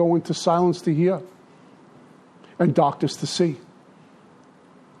podiums. I go into silence to hear and darkness to see.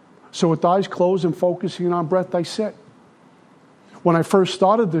 So with eyes closed and focusing on breath, I sit. When I first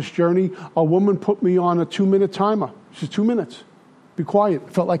started this journey, a woman put me on a 2-minute timer. She said, 2 minutes. Be quiet.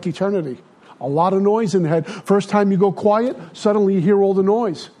 It felt like eternity. A lot of noise in the head. First time you go quiet, suddenly you hear all the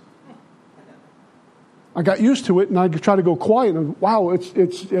noise. I got used to it, and I try to go quiet, and wow,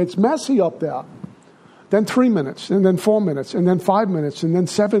 it's messy up there. Then 3 minutes, and then 4 minutes, and then 5 minutes, and then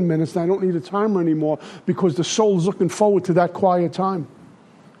 7 minutes, and I don't need a timer anymore because the soul is looking forward to that quiet time.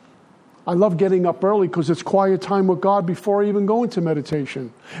 I love getting up early because it's quiet time with God before I even go into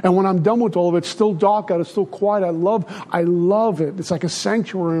meditation. And when I'm done with all of it, it's still dark out, it's still quiet. I love it. It's like a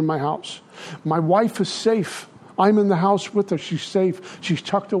sanctuary in my house. My wife is safe. I'm in the house with her. She's safe. She's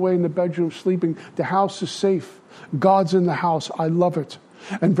tucked away in the bedroom sleeping. The house is safe. God's in the house. I love it.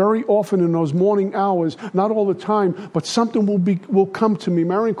 And very often in those morning hours, not all the time, but something will come to me.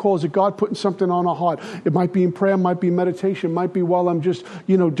 Marion calls it God putting something on her heart. It might be in prayer, might be meditation, might be while I'm just,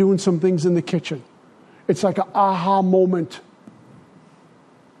 doing some things in the kitchen. It's like an aha moment.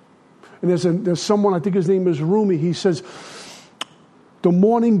 And there's someone, I think his name is Rumi, he says, the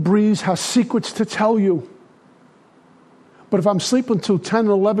morning breeze has secrets to tell you. But if I'm sleeping until 10 and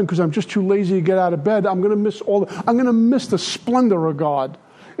 11 because I'm just too lazy to get out of bed, I'm going to miss the splendor of God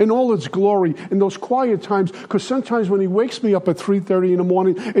in all its glory in those quiet times. Because sometimes when he wakes me up at 3:30 in the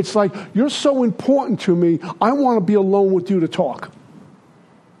morning, it's like, you're so important to me, I want to be alone with you to talk.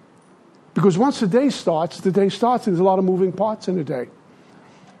 Because once the day starts, and there's a lot of moving parts in the day.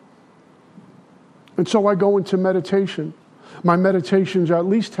 And so I go into meditation. My meditations are at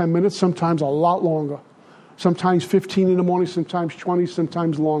least 10 minutes, sometimes a lot longer. Sometimes 15 in the morning, sometimes 20,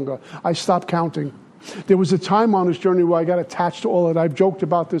 sometimes longer. I stopped counting. There was a time on this journey where I got attached to all of it. I've joked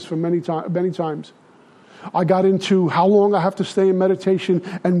about this for many times. I got into how long I have to stay in meditation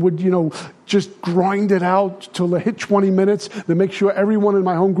and would, just grind it out till I hit 20 minutes to make sure everyone in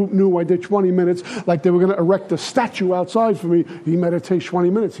my home group knew I did 20 minutes, like they were going to erect a statue outside for me. He meditates 20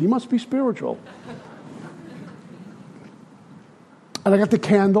 minutes. He must be spiritual. And I got the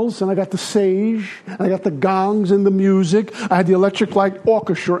candles, and I got the sage, and I got the gongs and the music. I had the electric light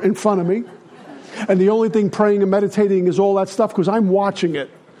orchestra in front of me. And the only thing praying and meditating is all that stuff because I'm watching it.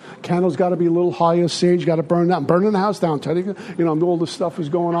 Candles got to be a little higher, sage got to burn down. Burning the house down, Teddy. All this stuff is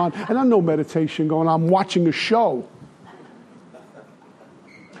going on. And I know meditation going on. I'm watching a show.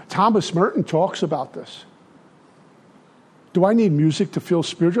 Thomas Merton talks about this. Do I need music to feel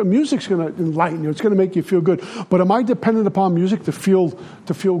spiritual? Music's going to enlighten you. It's going to make you feel good. But am I dependent upon music to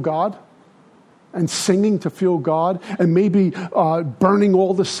feel God? And singing to feel God? And maybe burning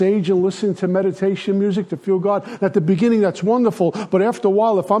all the sage and listening to meditation music to feel God? At the beginning, that's wonderful. But after a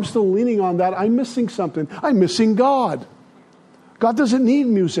while, if I'm still leaning on that, I'm missing something. I'm missing God. God doesn't need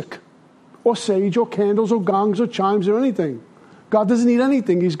music or sage or candles or gongs or chimes or anything. God doesn't need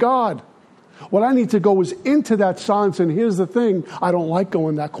anything. He's God. What I need to go is into that silence, and here's the thing, I don't like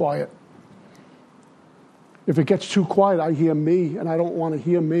going that quiet. If it gets too quiet, I hear me, and I don't want to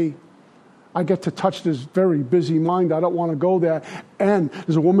hear me. I get to touch this very busy mind. I don't want to go there. And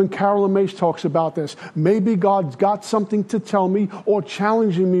there's a woman, Carolyn Mace, talks about this. Maybe God's got something to tell me or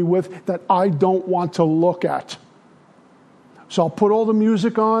challenging me with that I don't want to look at. So I'll put all the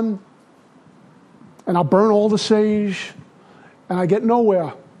music on, and I'll burn all the sage, and I get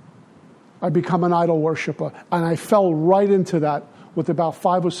nowhere. I become an idol worshiper. And I fell right into that with about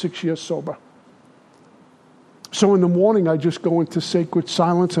 5 or 6 years sober. So in the morning, I just go into sacred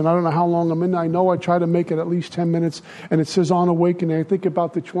silence, and I don't know how long I'm in there. I know I try to make it at least 10 minutes, and it says on awakening. I think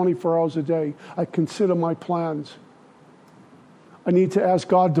about the 24 hours a day. I consider my plans. I need to ask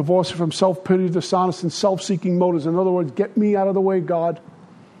God, divorce from self-pity, dishonest, and self-seeking motives. In other words, get me out of the way, God.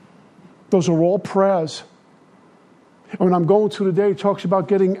 Those are all prayers. And when I'm going through the day, it talks about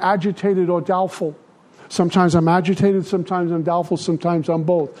getting agitated or doubtful. Sometimes I'm agitated, sometimes I'm doubtful, sometimes I'm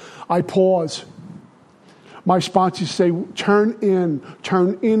both. I pause. My sponsors say, turn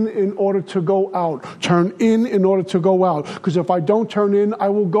in order to go out. Turn in order to go out. Because if I don't turn in, I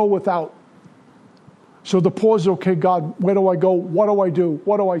will go without. So the pause is, okay, God, where do I go? What do I do?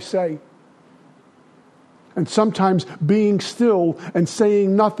 What do I say? And sometimes being still and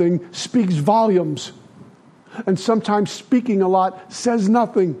saying nothing speaks volumes. And sometimes speaking a lot says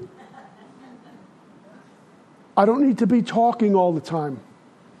nothing. I don't need to be talking all the time.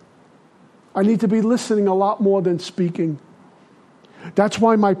 I need to be listening a lot more than speaking. That's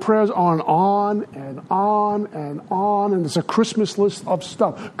why my prayers are on and on and on, and it's a Christmas list of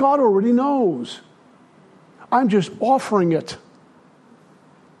stuff. God already knows. I'm just offering it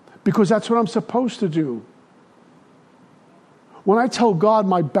because that's what I'm supposed to do. When I tell God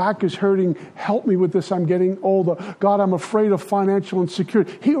my back is hurting, help me with this, I'm getting older. God, I'm afraid of financial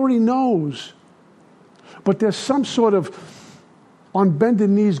insecurity. He already knows. But there's some sort of on bended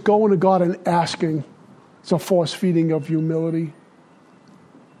knees going to God and asking. It's a force feeding of humility.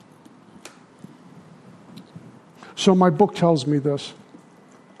 So my book tells me this.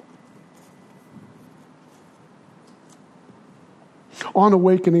 On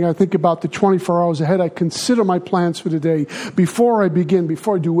awakening, I think about the 24 hours ahead. I consider my plans for the day. Before I begin,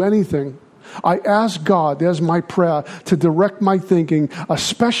 before I do anything, I ask God, there's my prayer, to direct my thinking,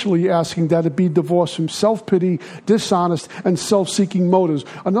 especially asking that it be divorced from self-pity, dishonest, and self-seeking motives.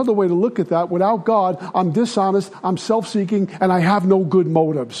 Another way to look at that, without God, I'm dishonest, I'm self-seeking, and I have no good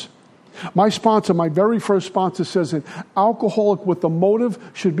motives. My sponsor, my very first sponsor, says that alcoholic with a motive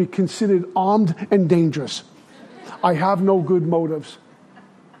should be considered armed and dangerous. I have no good motives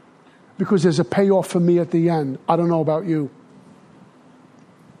because there's a payoff for me at the end. I don't know about you.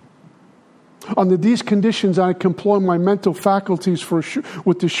 Under these conditions, I can employ my mental faculties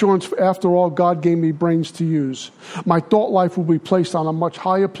with assurance. After all, God gave me brains to use. My thought life will be placed on a much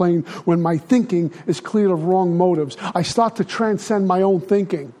higher plane when my thinking is cleared of wrong motives. I start to transcend my own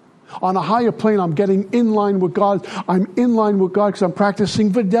thinking. On a higher plane, I'm getting in line with God. I'm in line with God because I'm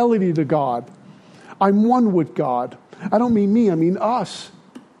practicing fidelity to God. I'm one with God. I don't mean me, I mean us.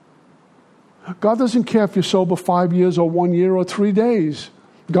 God doesn't care if you're sober 5 years or 1 year or 3 days.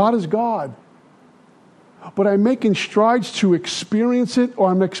 God is God. But I'm making strides to experience it,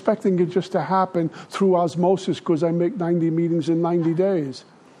 or I'm expecting it just to happen through osmosis because I make 90 meetings in 90 days.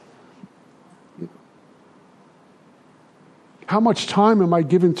 How much time am I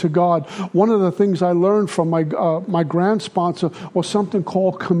giving to God? One of the things I learned from my grand sponsor was something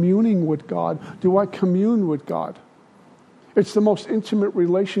called communing with God. Do I commune with God? It's the most intimate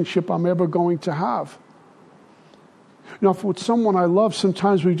relationship I'm ever going to have. You know, if with someone I love,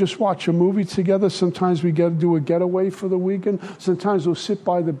 sometimes we just watch a movie together. Sometimes we do a getaway for the weekend. Sometimes we'll sit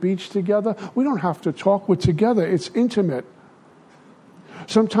by the beach together. We don't have to talk. We're together. It's intimate.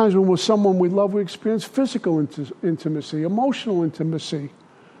 Sometimes when we're with someone we love, we experience physical intimacy, emotional intimacy.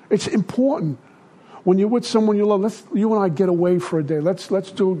 It's important. When you're with someone you love, you and I get away for a day. Let's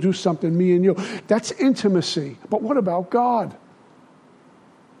do something, me and you. That's intimacy. But what about God?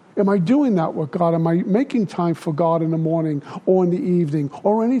 Am I doing that with God? Am I making time for God in the morning or in the evening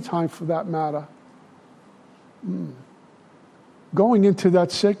or any time for that matter? Going into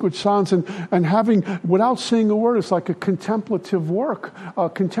that sacred silence and having, without saying a word, it's like a contemplative work, a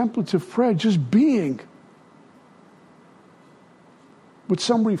contemplative prayer, just being. With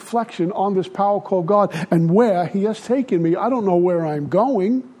some reflection on this power called God and where He has taken me. I don't know where I'm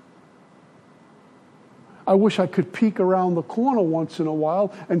going. I wish I could peek around the corner once in a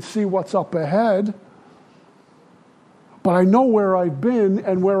while and see what's up ahead. But I know where I've been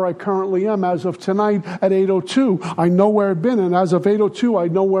and where I currently am as of tonight at 8:02. I know where I've been, and as of 8:02, I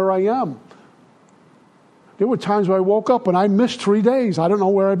know where I am. There were times where I woke up and I missed 3 days. I don't know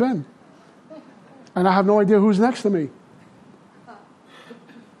where I've been. And I have no idea who's next to me.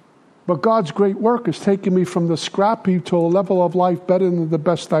 But God's great work has taken me from the scrap heap to a level of life better than the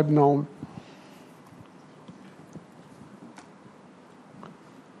best I've known.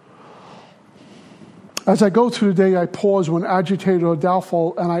 As I go through the day, I pause when agitated or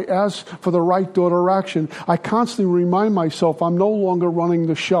doubtful, and I ask for the right thought or action. I constantly remind myself I'm no longer running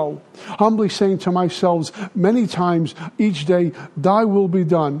the show. Humbly saying to myself many times each day, thy will be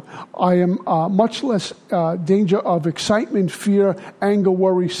done. I am much less danger of excitement, fear, anger,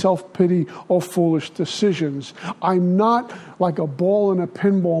 worry, self-pity, or foolish decisions. I'm not like a ball in a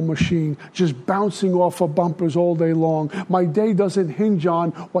pinball machine, just bouncing off of bumpers all day long. My day doesn't hinge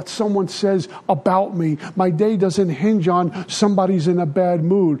on what someone says about me. My day doesn't hinge on somebody's in a bad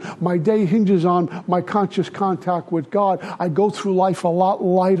mood. My day hinges on my conscious contact with God. I go through life a lot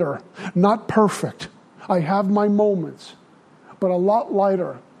lighter, not perfect. I have my moments, but a lot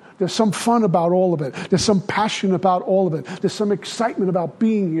lighter. There's some fun about all of it. There's some passion about all of it. There's some excitement about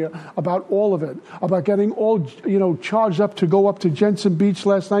being here, about all of it, about getting all, charged up to go up to Jensen Beach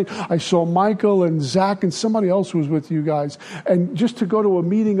last night. I saw Michael and Zach and somebody else who was with you guys. And just to go to a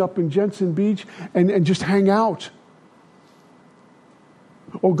meeting up in Jensen Beach and just hang out.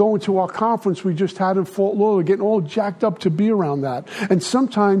 Or going to our conference we just had in Fort Lauderdale, getting all jacked up to be around that. And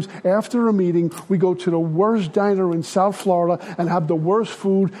sometimes after a meeting, we go to the worst diner in South Florida and have the worst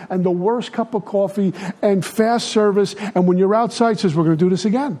food and the worst cup of coffee and fast service. And when you're outside, it says, we're going to do this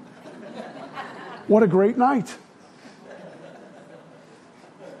again. What a great night.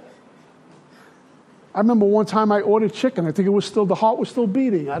 I remember one time I ordered chicken. I think the heart was still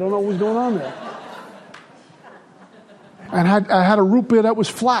beating. I don't know what was going on there. And I had a root beer that was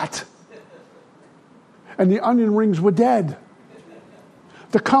flat. And the onion rings were dead.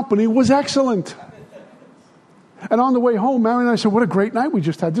 The company was excellent. And on the way home, Mary and I said, what a great night we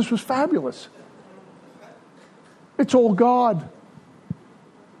just had. This was fabulous. It's all God.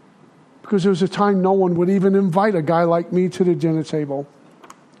 Because there was a time no one would even invite a guy like me to the dinner table.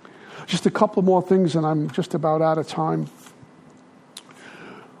 Just a couple more things and I'm just about out of time.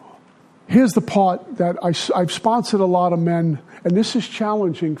 Here's the part that I've sponsored a lot of men, and this is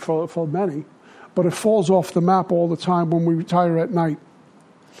challenging for many, but it falls off the map all the time when we retire at night.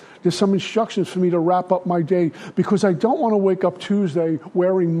 There's some instructions for me to wrap up my day because I don't want to wake up Tuesday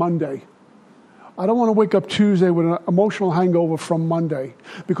wearing Monday. I don't want to wake up Tuesday with an emotional hangover from Monday.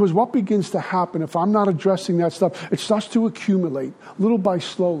 Because what begins to happen, if I'm not addressing that stuff, it starts to accumulate, little by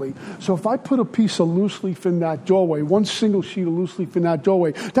slowly. So if I put a piece of loose leaf in that doorway, one single sheet of loose leaf in that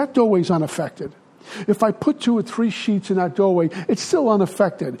doorway is unaffected. If I put 2 or 3 sheets in that doorway, it's still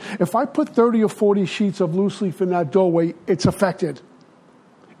unaffected. If I put 30 or 40 sheets of loose leaf in that doorway, it's affected.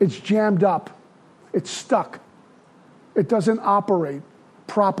 It's jammed up. It's stuck. It doesn't operate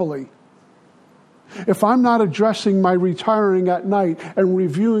properly. If I'm not addressing my retiring at night and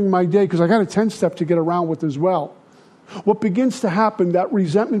reviewing my day, because I got a 10-step to get around with as well, what begins to happen, that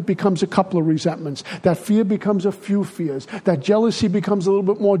resentment becomes a couple of resentments. That fear becomes a few fears. That jealousy becomes a little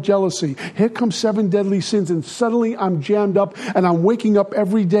bit more jealousy. Here comes 7 deadly sins, and suddenly I'm jammed up, and I'm waking up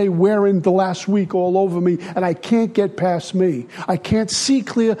every day wearing the last week all over me, and I can't get past me. I can't see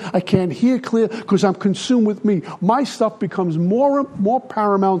clear. I can't hear clear because I'm consumed with me. My stuff becomes more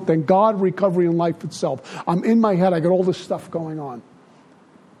paramount than God, recovery, and life itself. I'm in my head. I got all this stuff going on.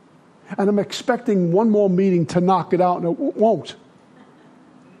 And I'm expecting one more meeting to knock it out, and it won't.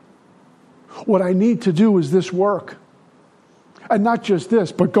 What I need to do is this work. And not just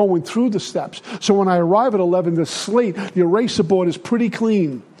this, but going through the steps. So when I arrive at 11, the slate, the eraser board is pretty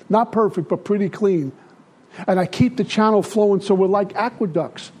clean. Not perfect, but pretty clean. And I keep the channel flowing so we're like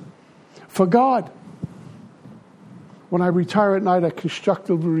aqueducts for God. When I retire at night, I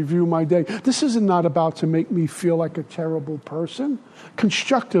constructively review my day. This is not about to make me feel like a terrible person.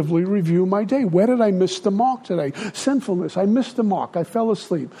 Constructively review my day. Where did I miss the mark today? Sinfulness. I missed the mark. I fell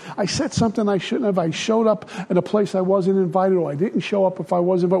asleep. I said something I shouldn't have. I showed up at a place I wasn't invited, or I didn't show up if I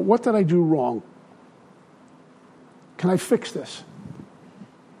wasn't invited. What did I do wrong? Can I fix this?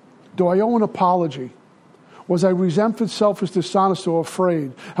 Do I owe an apology? Was I resentful, selfish, dishonest, or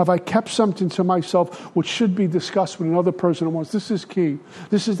afraid? Have I kept something to myself which should be discussed with another person at once? This is key.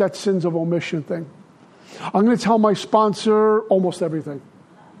 This is that sins of omission thing. I'm going to tell my sponsor almost everything.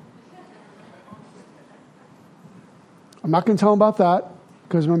 I'm not going to tell him about that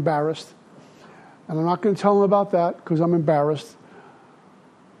because I'm embarrassed. And I'm not going to tell him about that because I'm embarrassed.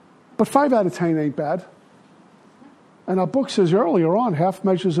 But 5 out of 10 ain't bad. And our book says earlier on, half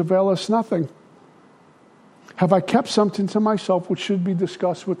measures avail us nothing. Have I kept something to myself which should be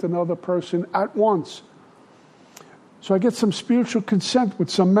discussed with another person at once? So I get some spiritual consent with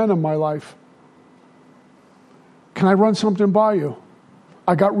some men in my life. Can I run something by you?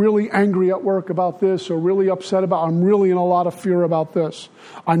 I got really angry at work about this, or really upset about, I'm really in a lot of fear about this.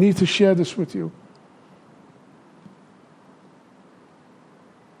 I need to share this with you.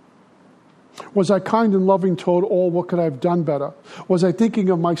 Was I kind and loving toward all? What could I have done better? Was I thinking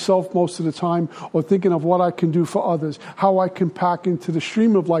of myself most of the time, or thinking of what I can do for others, how I can pack into the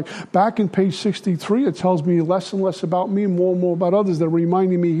stream of life? Back in page 63, it tells me less and less about me, more and more about others. They're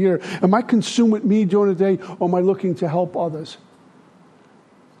reminding me here. Am I consumed with me during the day, or am I looking to help others?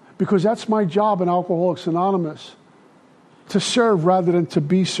 Because that's my job in Alcoholics Anonymous, to serve rather than to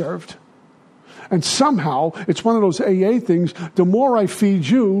be served. And somehow, it's one of those AA things, the more I feed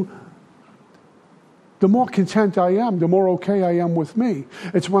you, the more content I am, the more okay I am with me.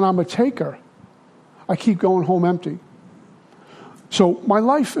 It's when I'm a taker, I keep going home empty. So my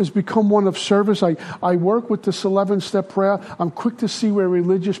life has become one of service. I work with this 11-step prayer. I'm quick to see where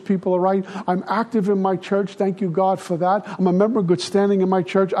religious people are right. I'm active in my church. Thank you, God, for that. I'm a member of good standing in my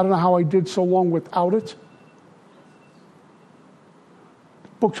church. I don't know how I did so long without it.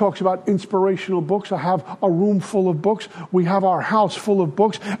 book talks about inspirational books. I have a room full of books. We have our house full of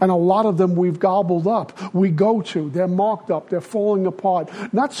books, and a lot of them we've gobbled up. We go to. They're marked up. They're falling apart.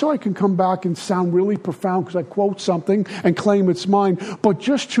 Not so I can come back and sound really profound because I quote something and claim it's mine, but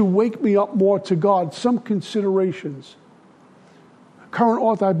just to wake me up more to God. Some considerations. Current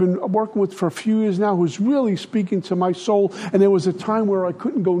author I've been working with for a few years now who's really speaking to my soul, and there was a time where I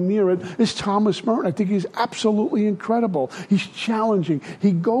couldn't go near it, is Thomas Merton. I think he's absolutely incredible. He's challenging.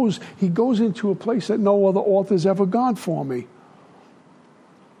 He goes into a place that no other author's ever gone for me.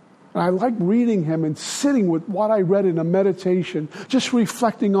 And I like reading him and sitting with what I read in a meditation, just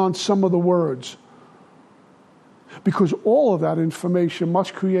reflecting on some of the words. Because all of that information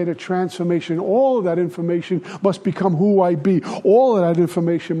must create a transformation. All of that information must become who I be. All of that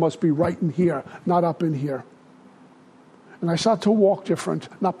information must be right in here, not up in here. And I start to walk different,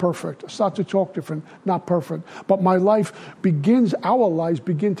 not perfect. I start to talk different, not perfect. But our lives begin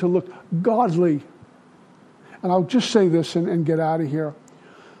to look godly. And I'll just say this and get out of here.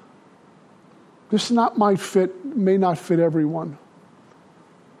 This may not fit everyone.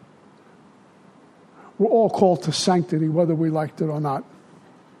 We're all called to sanctity, whether we liked it or not.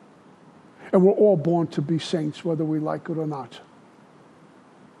 And we're all born to be saints, whether we like it or not.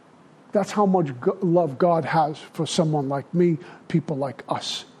 That's how much love God has for someone like me, people like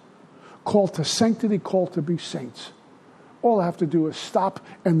us. Called to sanctity, called to be saints. All I have to do is stop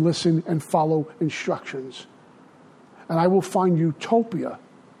and listen and follow instructions. And I will find utopia.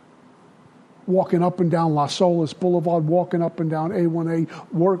 Walking up and down Las Olas Boulevard, walking up and down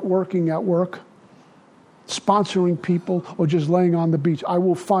A1A, working at work, sponsoring people, or just laying on the beach. I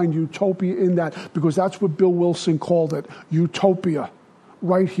will find utopia in that, because that's what Bill Wilson called it. Utopia.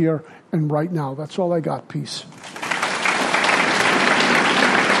 Right here and right now. That's all I got. Peace.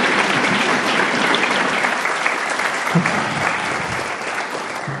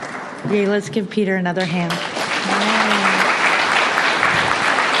 Okay, let's give Peter another hand.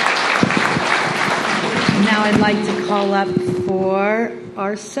 Now I'd like to call up for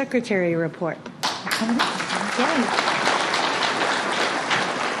our secretary report. Yay.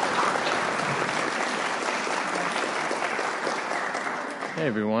 Hey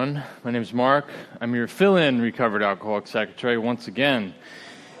everyone, my name is Mark. I'm your fill-in recovered alcoholic secretary once again.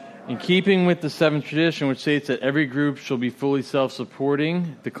 In keeping with the seventh tradition, which states that every group shall be fully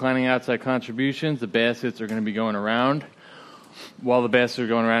self-supporting, declining outside contributions, the baskets are going to be going around. While the baskets are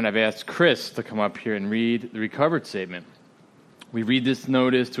going around, I've asked Chris to come up here and read the recovered statement. We read this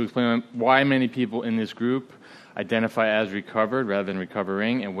notice to explain why many people in this group identify as recovered rather than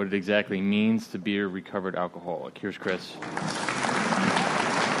recovering, and what it exactly means to be a recovered alcoholic. Here's Chris.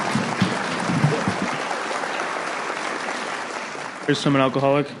 I'm an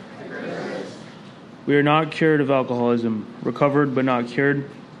alcoholic. We are not cured of alcoholism, recovered but not cured.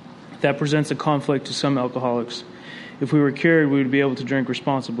 That presents a conflict to some alcoholics. If we were cured, we would be able to drink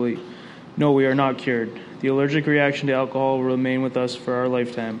responsibly. No, we are not cured. The allergic reaction to alcohol will remain with us for our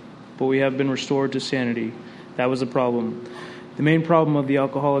lifetime, but we have been restored to sanity. That was the problem. The main problem of the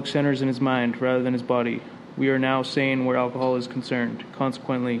alcoholic centers in his mind rather than his body. We are now sane where alcohol is concerned.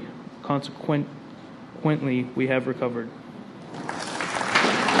 Consequently, we have recovered.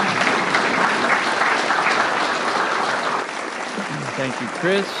 Thank you,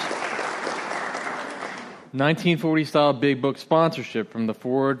 Chris. 1940 style big book sponsorship from the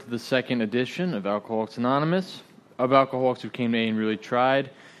forward to the second edition of Alcoholics Anonymous. Of alcoholics who came to AA and really tried,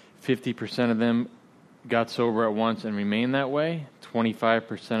 50% of them got sober at once and remained that way.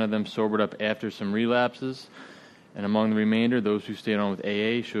 25% of them sobered up after some relapses. And among the remainder, those who stayed on with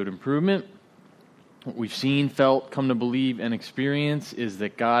AA showed improvement. What we've seen, felt, come to believe, and experience is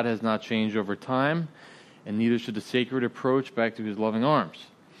that God has not changed over time, and neither should the sacred approach back to his loving arms.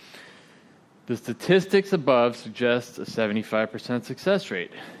 The statistics above suggest a 75% success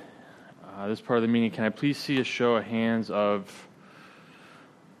rate. This part of the meeting, can I please see a show of hands of...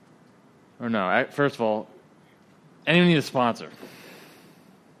 Or no, first of all, anyone need a sponsor?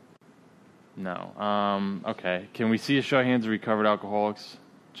 No. Okay. Can we see a show of hands of recovered alcoholics,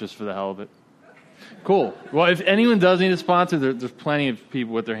 just for the hell of it? Cool. Well, if anyone does need a sponsor, there's plenty of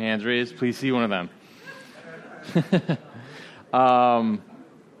people with their hands raised. Please see one of them.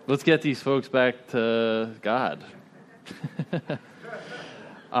 Let's get these folks back to God.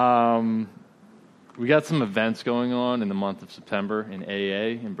 We got some events going on in the month of September in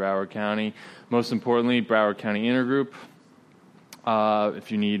AA in Broward County. Most importantly, Broward County Intergroup.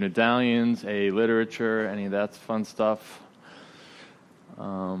 If you need medallions, AA literature, any of that fun stuff.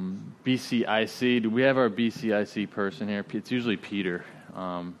 BCIC. Do we have our BCIC person here? It's usually Peter.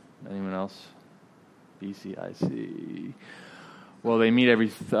 Anyone else? BCIC. Well, they meet every,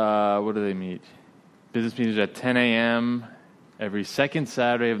 what do they meet? Business meetings at 10 a.m. every second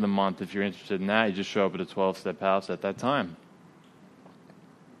Saturday of the month. If you're interested in that, you just show up at a 12-step house at that time.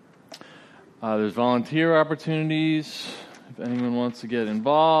 There's volunteer opportunities if anyone wants to get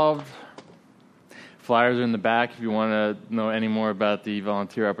involved. Flyers are in the back if you want to know any more about the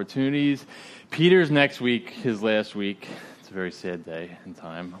volunteer opportunities. Peter's next week, his last week. It's a very sad day and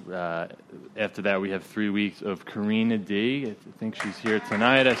time. After that, we have 3 weeks of Karina D. I think she's here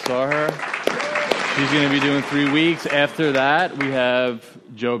tonight. I saw her. She's going to be doing 3 weeks. After that, we have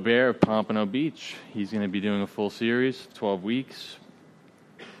Joe Bear of Pompano Beach. He's going to be doing a full series, 12 weeks.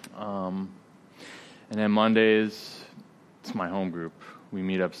 And then Mondays, it's my home group. We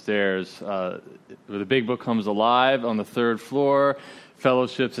meet upstairs. The Big Book comes alive on the 3rd floor.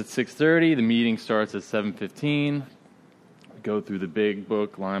 Fellowship's at 6:30. The meeting starts at 7:15. We go through the Big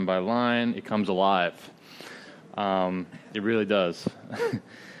Book line by line. It comes alive. It really does.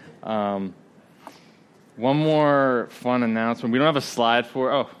 One more fun announcement. We don't have a slide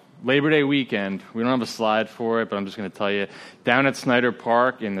for Labor Day weekend. We don't have a slide for it, but I'm just going to tell you. Down at Snyder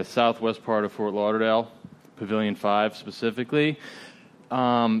Park in the southwest part of Fort Lauderdale, Pavilion 5 specifically,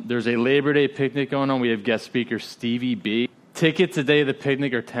 there's a Labor Day picnic going on. We have guest speaker Stevie B. Tickets today of the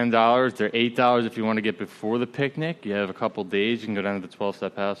picnic are $10. They're $8 if you want to get before the picnic. You have a couple days. You can go down to the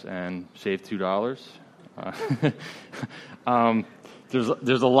 12-step house and save $2.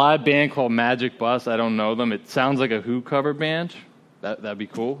 There's a live band called Magic Bus. I don't know them. It sounds like a Who cover band. That'd be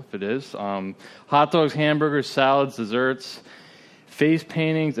cool if it is. Hot dogs, hamburgers, salads, desserts, face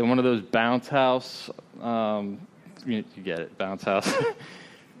paintings, and one of those bounce house. You get it, bounce house.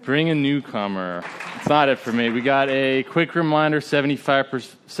 Bring a newcomer. It's not it for me. We got a quick reminder: 75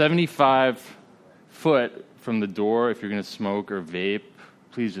 foot from the door. If you're going to smoke or vape,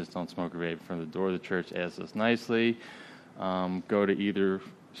 please just don't smoke or vape from the door. The church asks us nicely. Go to either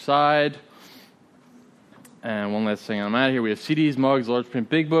side. And one last thing, I'm out of here. We have CDs, mugs, large print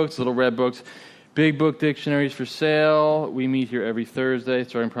big books, little red books, big book dictionaries for sale. We meet here every Thursday,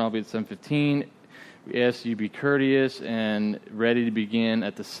 starting probably at 7:15. We ask you to be courteous and ready to begin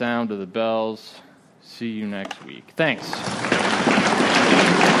at the sound of the bells. See you next week. Thanks.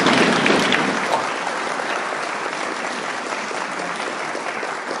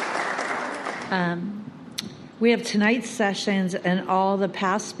 We have tonight's sessions and all the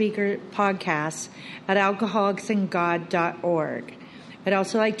past speaker podcasts at alcoholicsandgod.org. I'd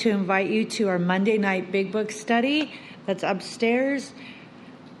also like to invite you to our Monday night Big Book study that's upstairs.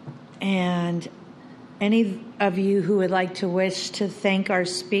 And any of you who would like to wish to thank our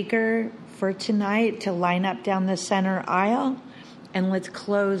speaker for tonight to line up down the center aisle. And let's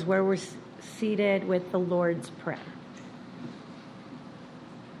close where we're seated with the Lord's Prayer.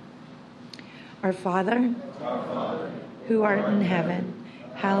 Our Father, who art in heaven,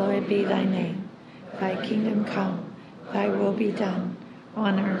 hallowed be thy name. Thy kingdom come, thy will be done,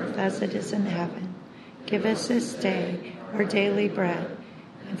 on earth as it is in heaven. Give us this day our daily bread,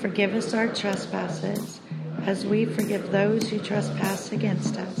 and forgive us our trespasses, as we forgive those who trespass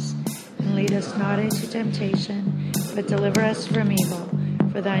against us. And lead us not into temptation, but deliver us from evil.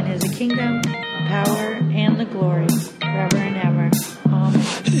 For thine is the kingdom, the power, and the glory, forever and ever. Amen.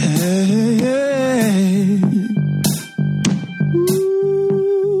 Hey, hey.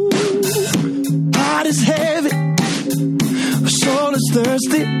 Heart is heavy, soul is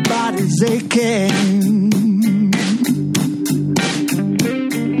thirsty, body's aching.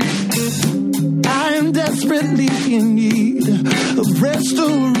 I am desperately in need of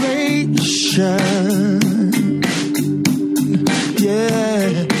restoration.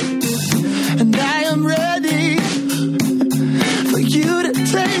 Yeah, and I am ready for you to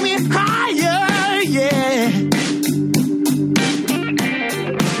take me higher, yeah.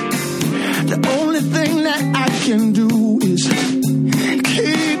 The only thing that I can do is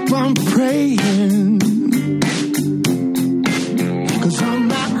keep on praying. 'Cause on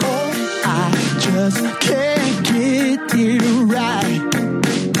my own, I just can't get it right.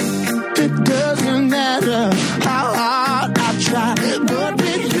 It doesn't matter how hard I try, but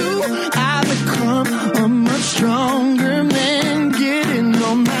with you, I become a much stronger man. Getting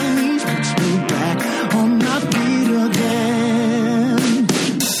on my knees, puts me back on my feet again.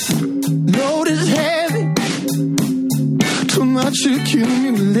 Load is heavy, too much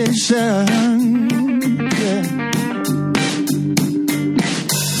accumulation. Yeah.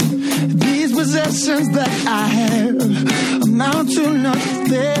 These possessions that I have amount to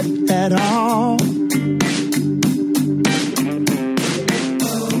nothing at all.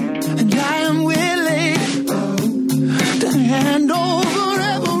 And I am willing to hand over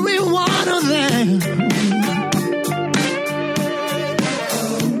every one of them.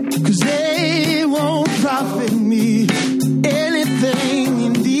 'cause they won't profit me anything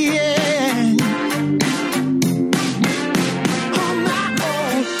in the end. On my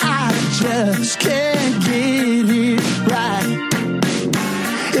own, I just can't get it right.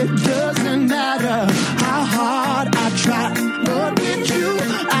 It doesn't matter how hard I try, but with you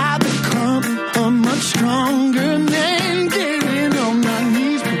I become a much stronger man. Getting on my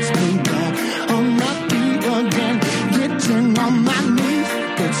knees puts me back on my feet again. Getting on my knees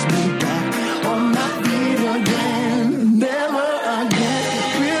puts me back on my feet again. Never again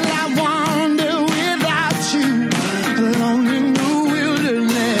will I wander without you alone in the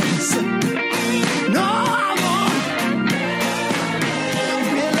wilderness. No, I won't.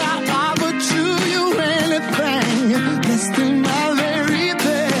 Will I offer to you anything less than my very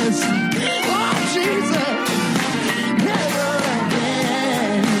best? Oh, Jesus, never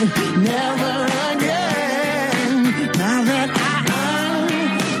again, never again. Now that I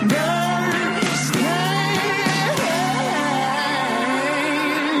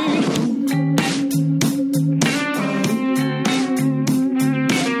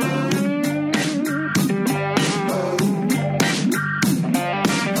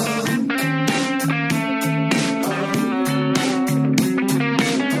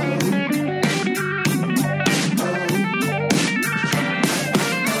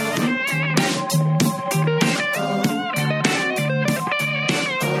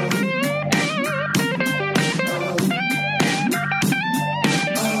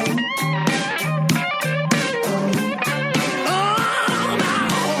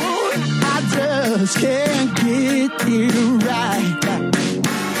can't get it right.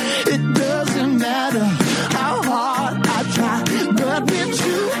 It doesn't matter how hard I try, but with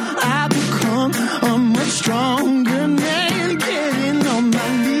you I become a much stronger man. Getting on my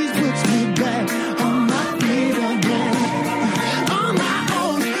knees puts me back on my feet again. On my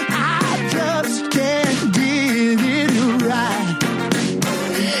own, I just can't get it right.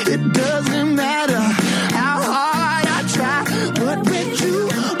 It doesn't matter how hard I try, but with you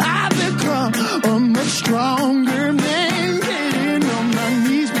I become a much stronger man. Getting on my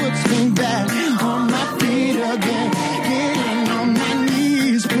knees puts me back on my feet again. Getting on my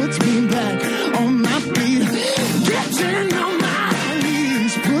knees puts me back on my feet. Getting on my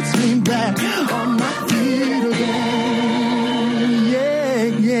knees puts me back on my feet again. Yeah,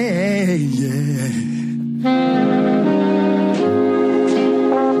 yeah, yeah.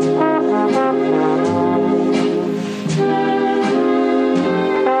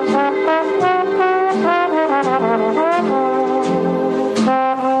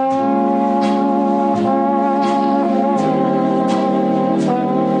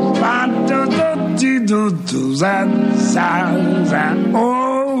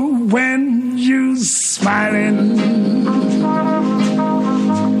 Oh, when you smiling,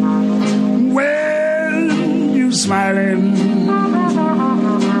 when you smiling,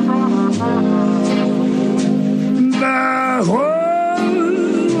 the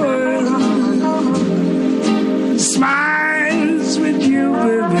whole world smiles with you,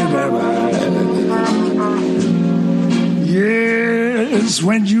 baby. Yes,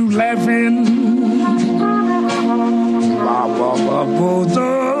 when you laughing,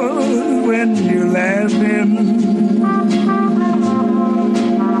 when you laughing,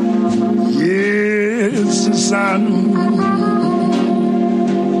 yes, the sun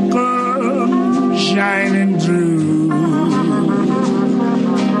comes shining through.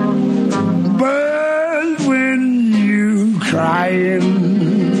 But when you crying,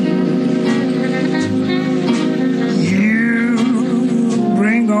 you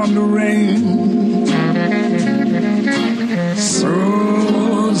bring on the rain. So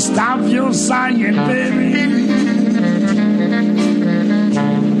stop your sighing, baby,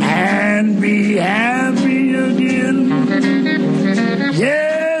 and be happy again.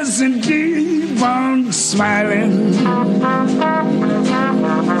 Yes, and keep on smiling.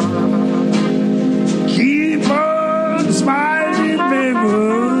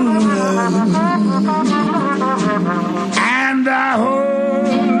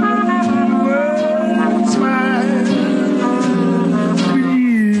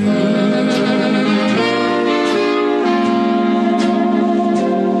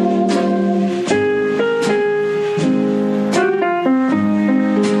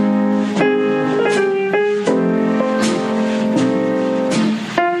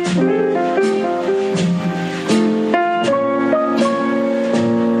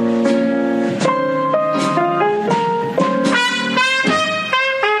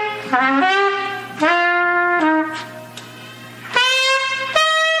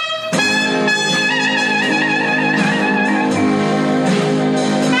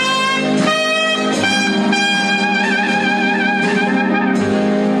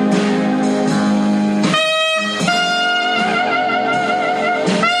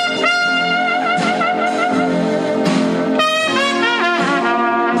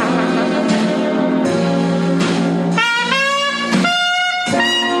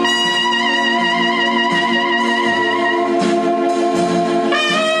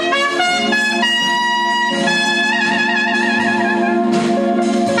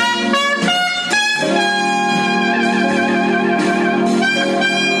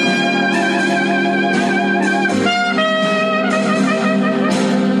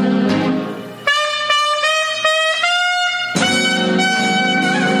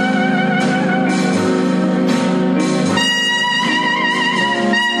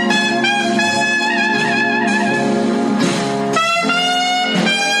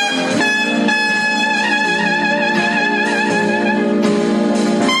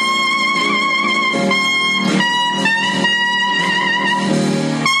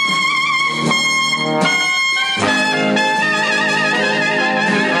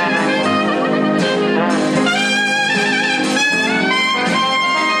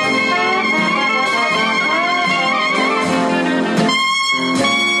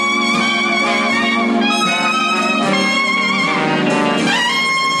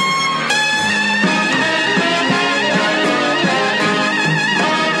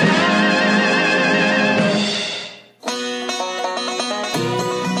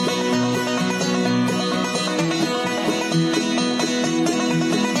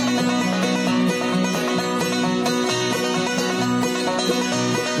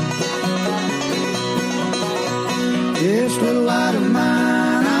 This little light of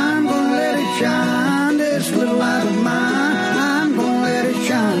mine, I'm gonna let it shine. This little light of mine, I'm gonna let it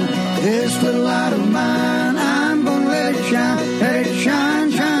shine. This little light of mine, I'm gonna let it shine. Let it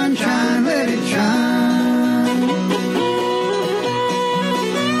shine, shine, shine, let it shine.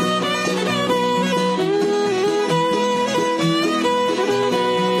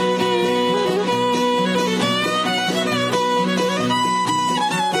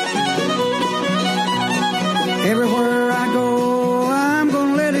 Everywhere I go, I'm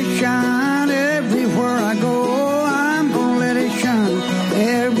gonna let it shine. Everywhere I go, I'm gonna let it shine.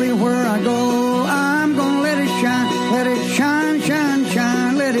 Everywhere I go, I'm gonna let it shine. Let it shine, shine,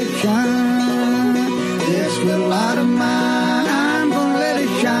 shine, let it shine. This little light of mine, I'm gonna let it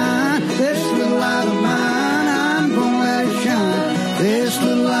shine. This little light of mine, I'm gonna let it shine. This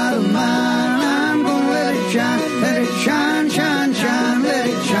little light of mine, I'm gonna let it shine. Let it shine, shine, shine, let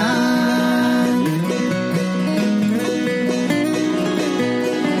it shine.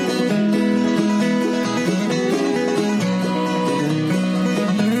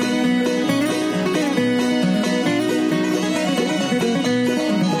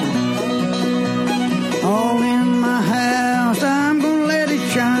 All in my house, I'm gonna let it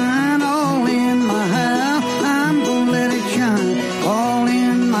shine. All in my house, I'm gonna let it shine. All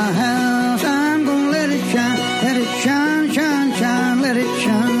in my house, I'm gonna let it shine. Let it shine, shine, shine, let it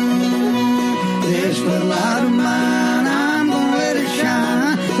shine. This little light of mine, I'm gonna let it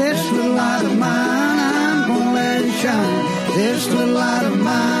shine. This little light of mine, I'm gonna let it shine. This little light of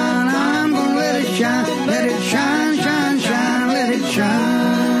mine, I'm gonna let it shine. Let it shine, shine, shine, let it shine.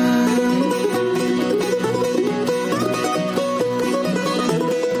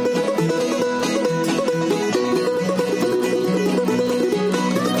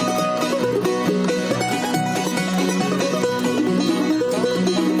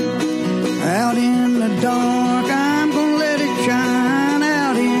 Out in the dark, I'm gonna let it shine.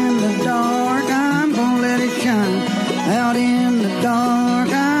 Out in the dark, I'm gonna let it shine. Out in the dark,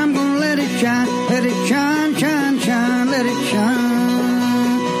 I'm gonna let it shine. Let it shine, shine, shine, let it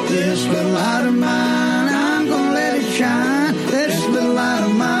shine. This little light of mine, I'm gonna let it shine. This little light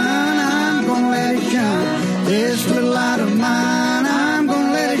of mine, I'm gonna let it shine. This little light of mine, I'm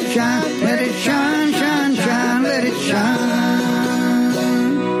gonna let it shine. Let it shine, shine, shine, let it shine.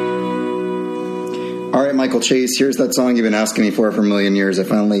 All right, Michael Chase, here's that song you've been asking me for a million years. I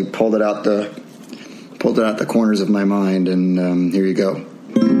finally pulled it out the corners of my mind, and here you go.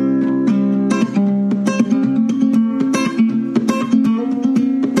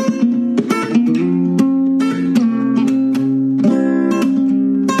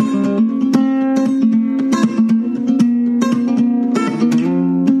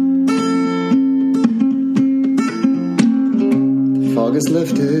 The fog is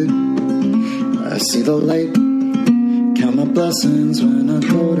lifted. I see the light, count my blessings when I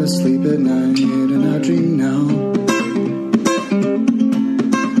go to sleep at night, and I dream now.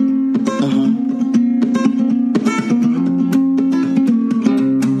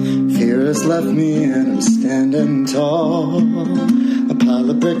 Fear has left me and I'm standing tall. A pile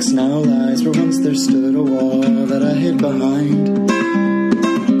of bricks now lies where once there stood a wall that I hid behind.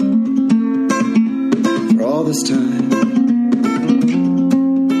 For all this time,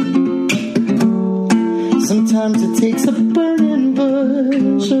 sometimes it takes a burning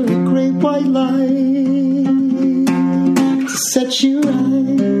bush or a great white light to set you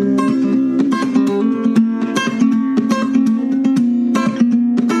right.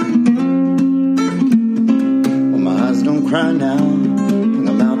 Well, my eyes don't cry now, and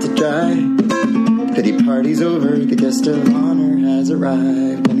I'm out to dry. Pity party's over, the guest of honor has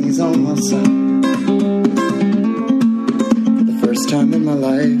arrived, and he's on my side. For the first time in my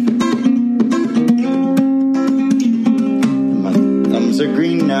life, are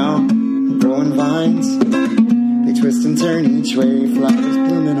green now, growing vines. They twist and turn each way, flowers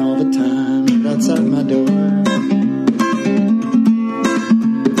blooming all the time right outside my door,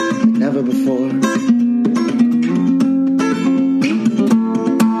 like never before.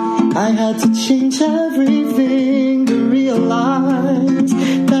 I had to change everything to realize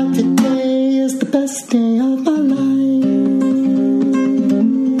that today is the best day of my life.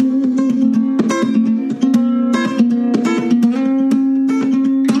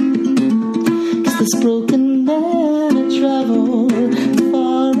 This broken man had traveled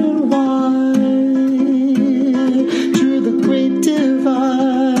far and wide through the great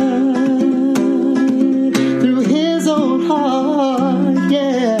divide, through his own heart,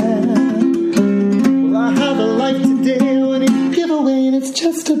 yeah. Well, I have a life today when it give away and it's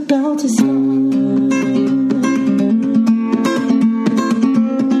just about to start.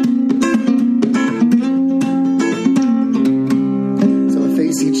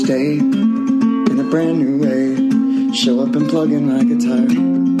 plug in my guitar,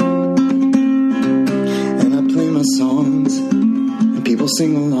 and I play my songs, and people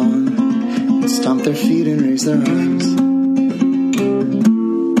sing along, and stomp their feet and raise their arms.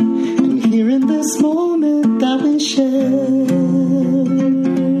 And here in this moment that we share,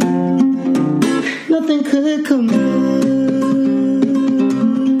 nothing could compare.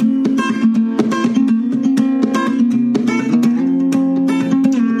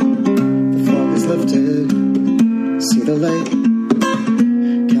 See the light,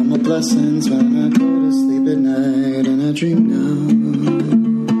 count my blessings when I go to sleep at night, and I dream now.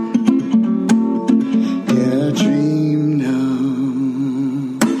 Yeah, I dream now,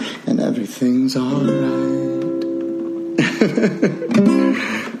 and everything's alright.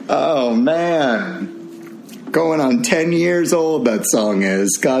 Oh man, going on 10 years old that song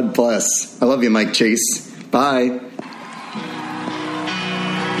is. God bless. I love you, Mike Chase. Bye.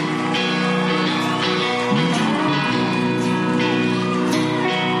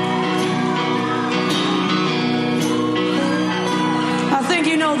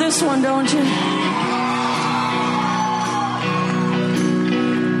 This one, don't you?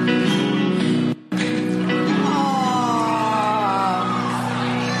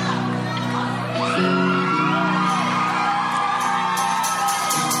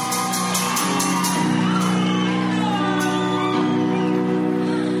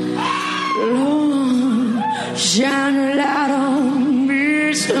 Lord, shine a light on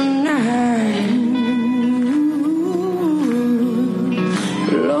me tonight.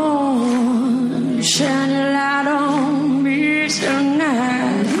 Shine your light on me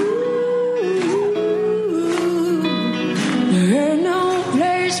tonight. There ain't no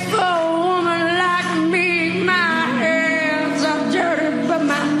place for a woman like me. My hands are dirty, but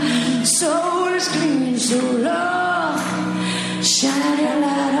my soul is clean. So Lord, shine your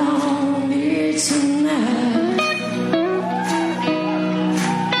light on me tonight.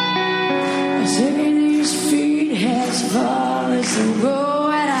 I'm taking these feet as far as the road.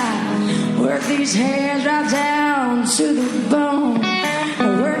 Work these hands right down to the bone. I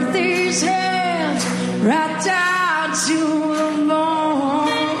work these hands right down to the bone.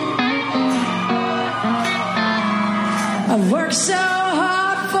 I've worked so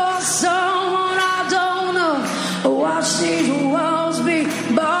hard for someone I don't know. I watch these walls be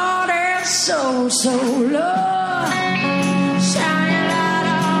bought and sold. So Lord, shine your light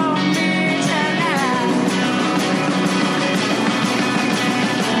on me tonight.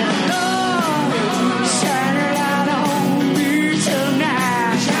 Shine a light on me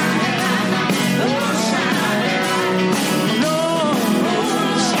tonight. Shine a light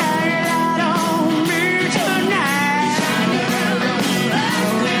on me tonight.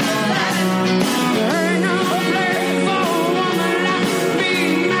 There ain't no place for a woman like me.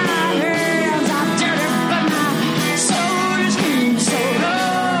 My hands are dirty, but my soul is clean. So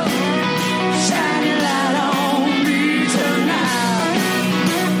Lord, shine a light on me tonight.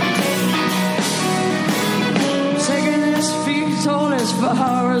 Taking this feet told as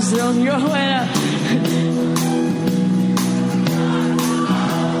far as on your way.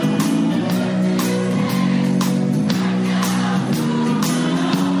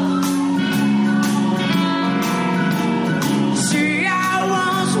 See, I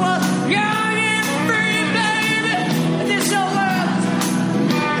once was young and free, baby. This old world,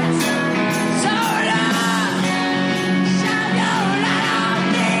 so Lord, shine your light on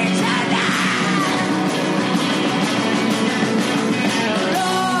me tonight.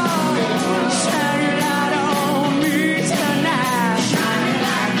 Lord, shine your light on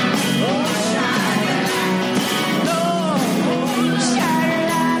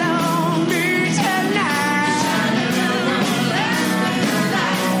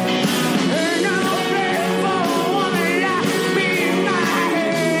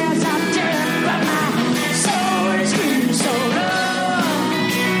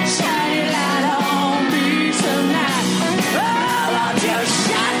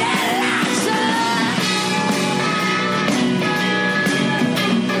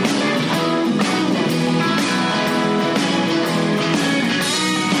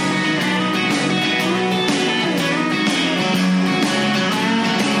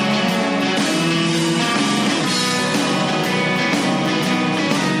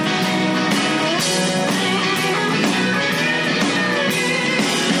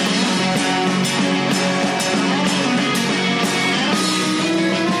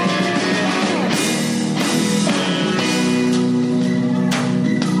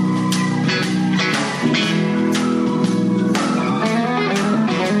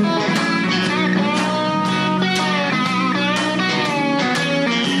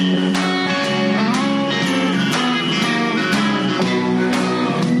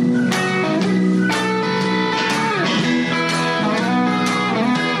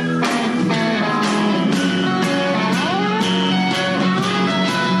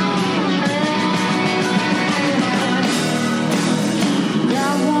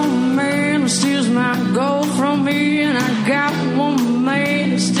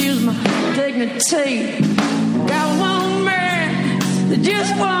meditate. Got one man that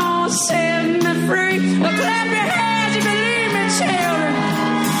just won't set me free. Well, clap your hands if you believe me, children.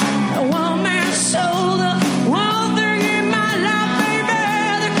 One man sold the one thing in my life, baby,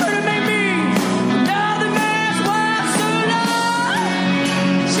 that could have made me another man's wife. So Lord,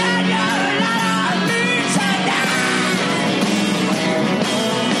 shine your light on me tonight.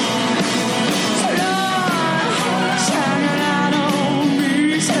 So Lord, shine your light on me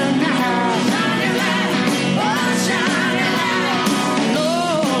tonight. Oh, shine your light,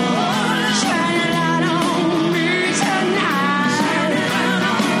 Lord, shine your light on me tonight.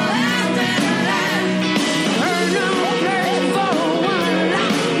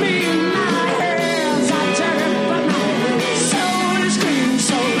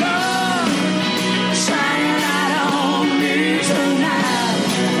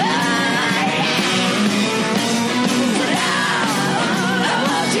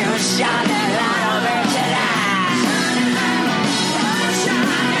 Shine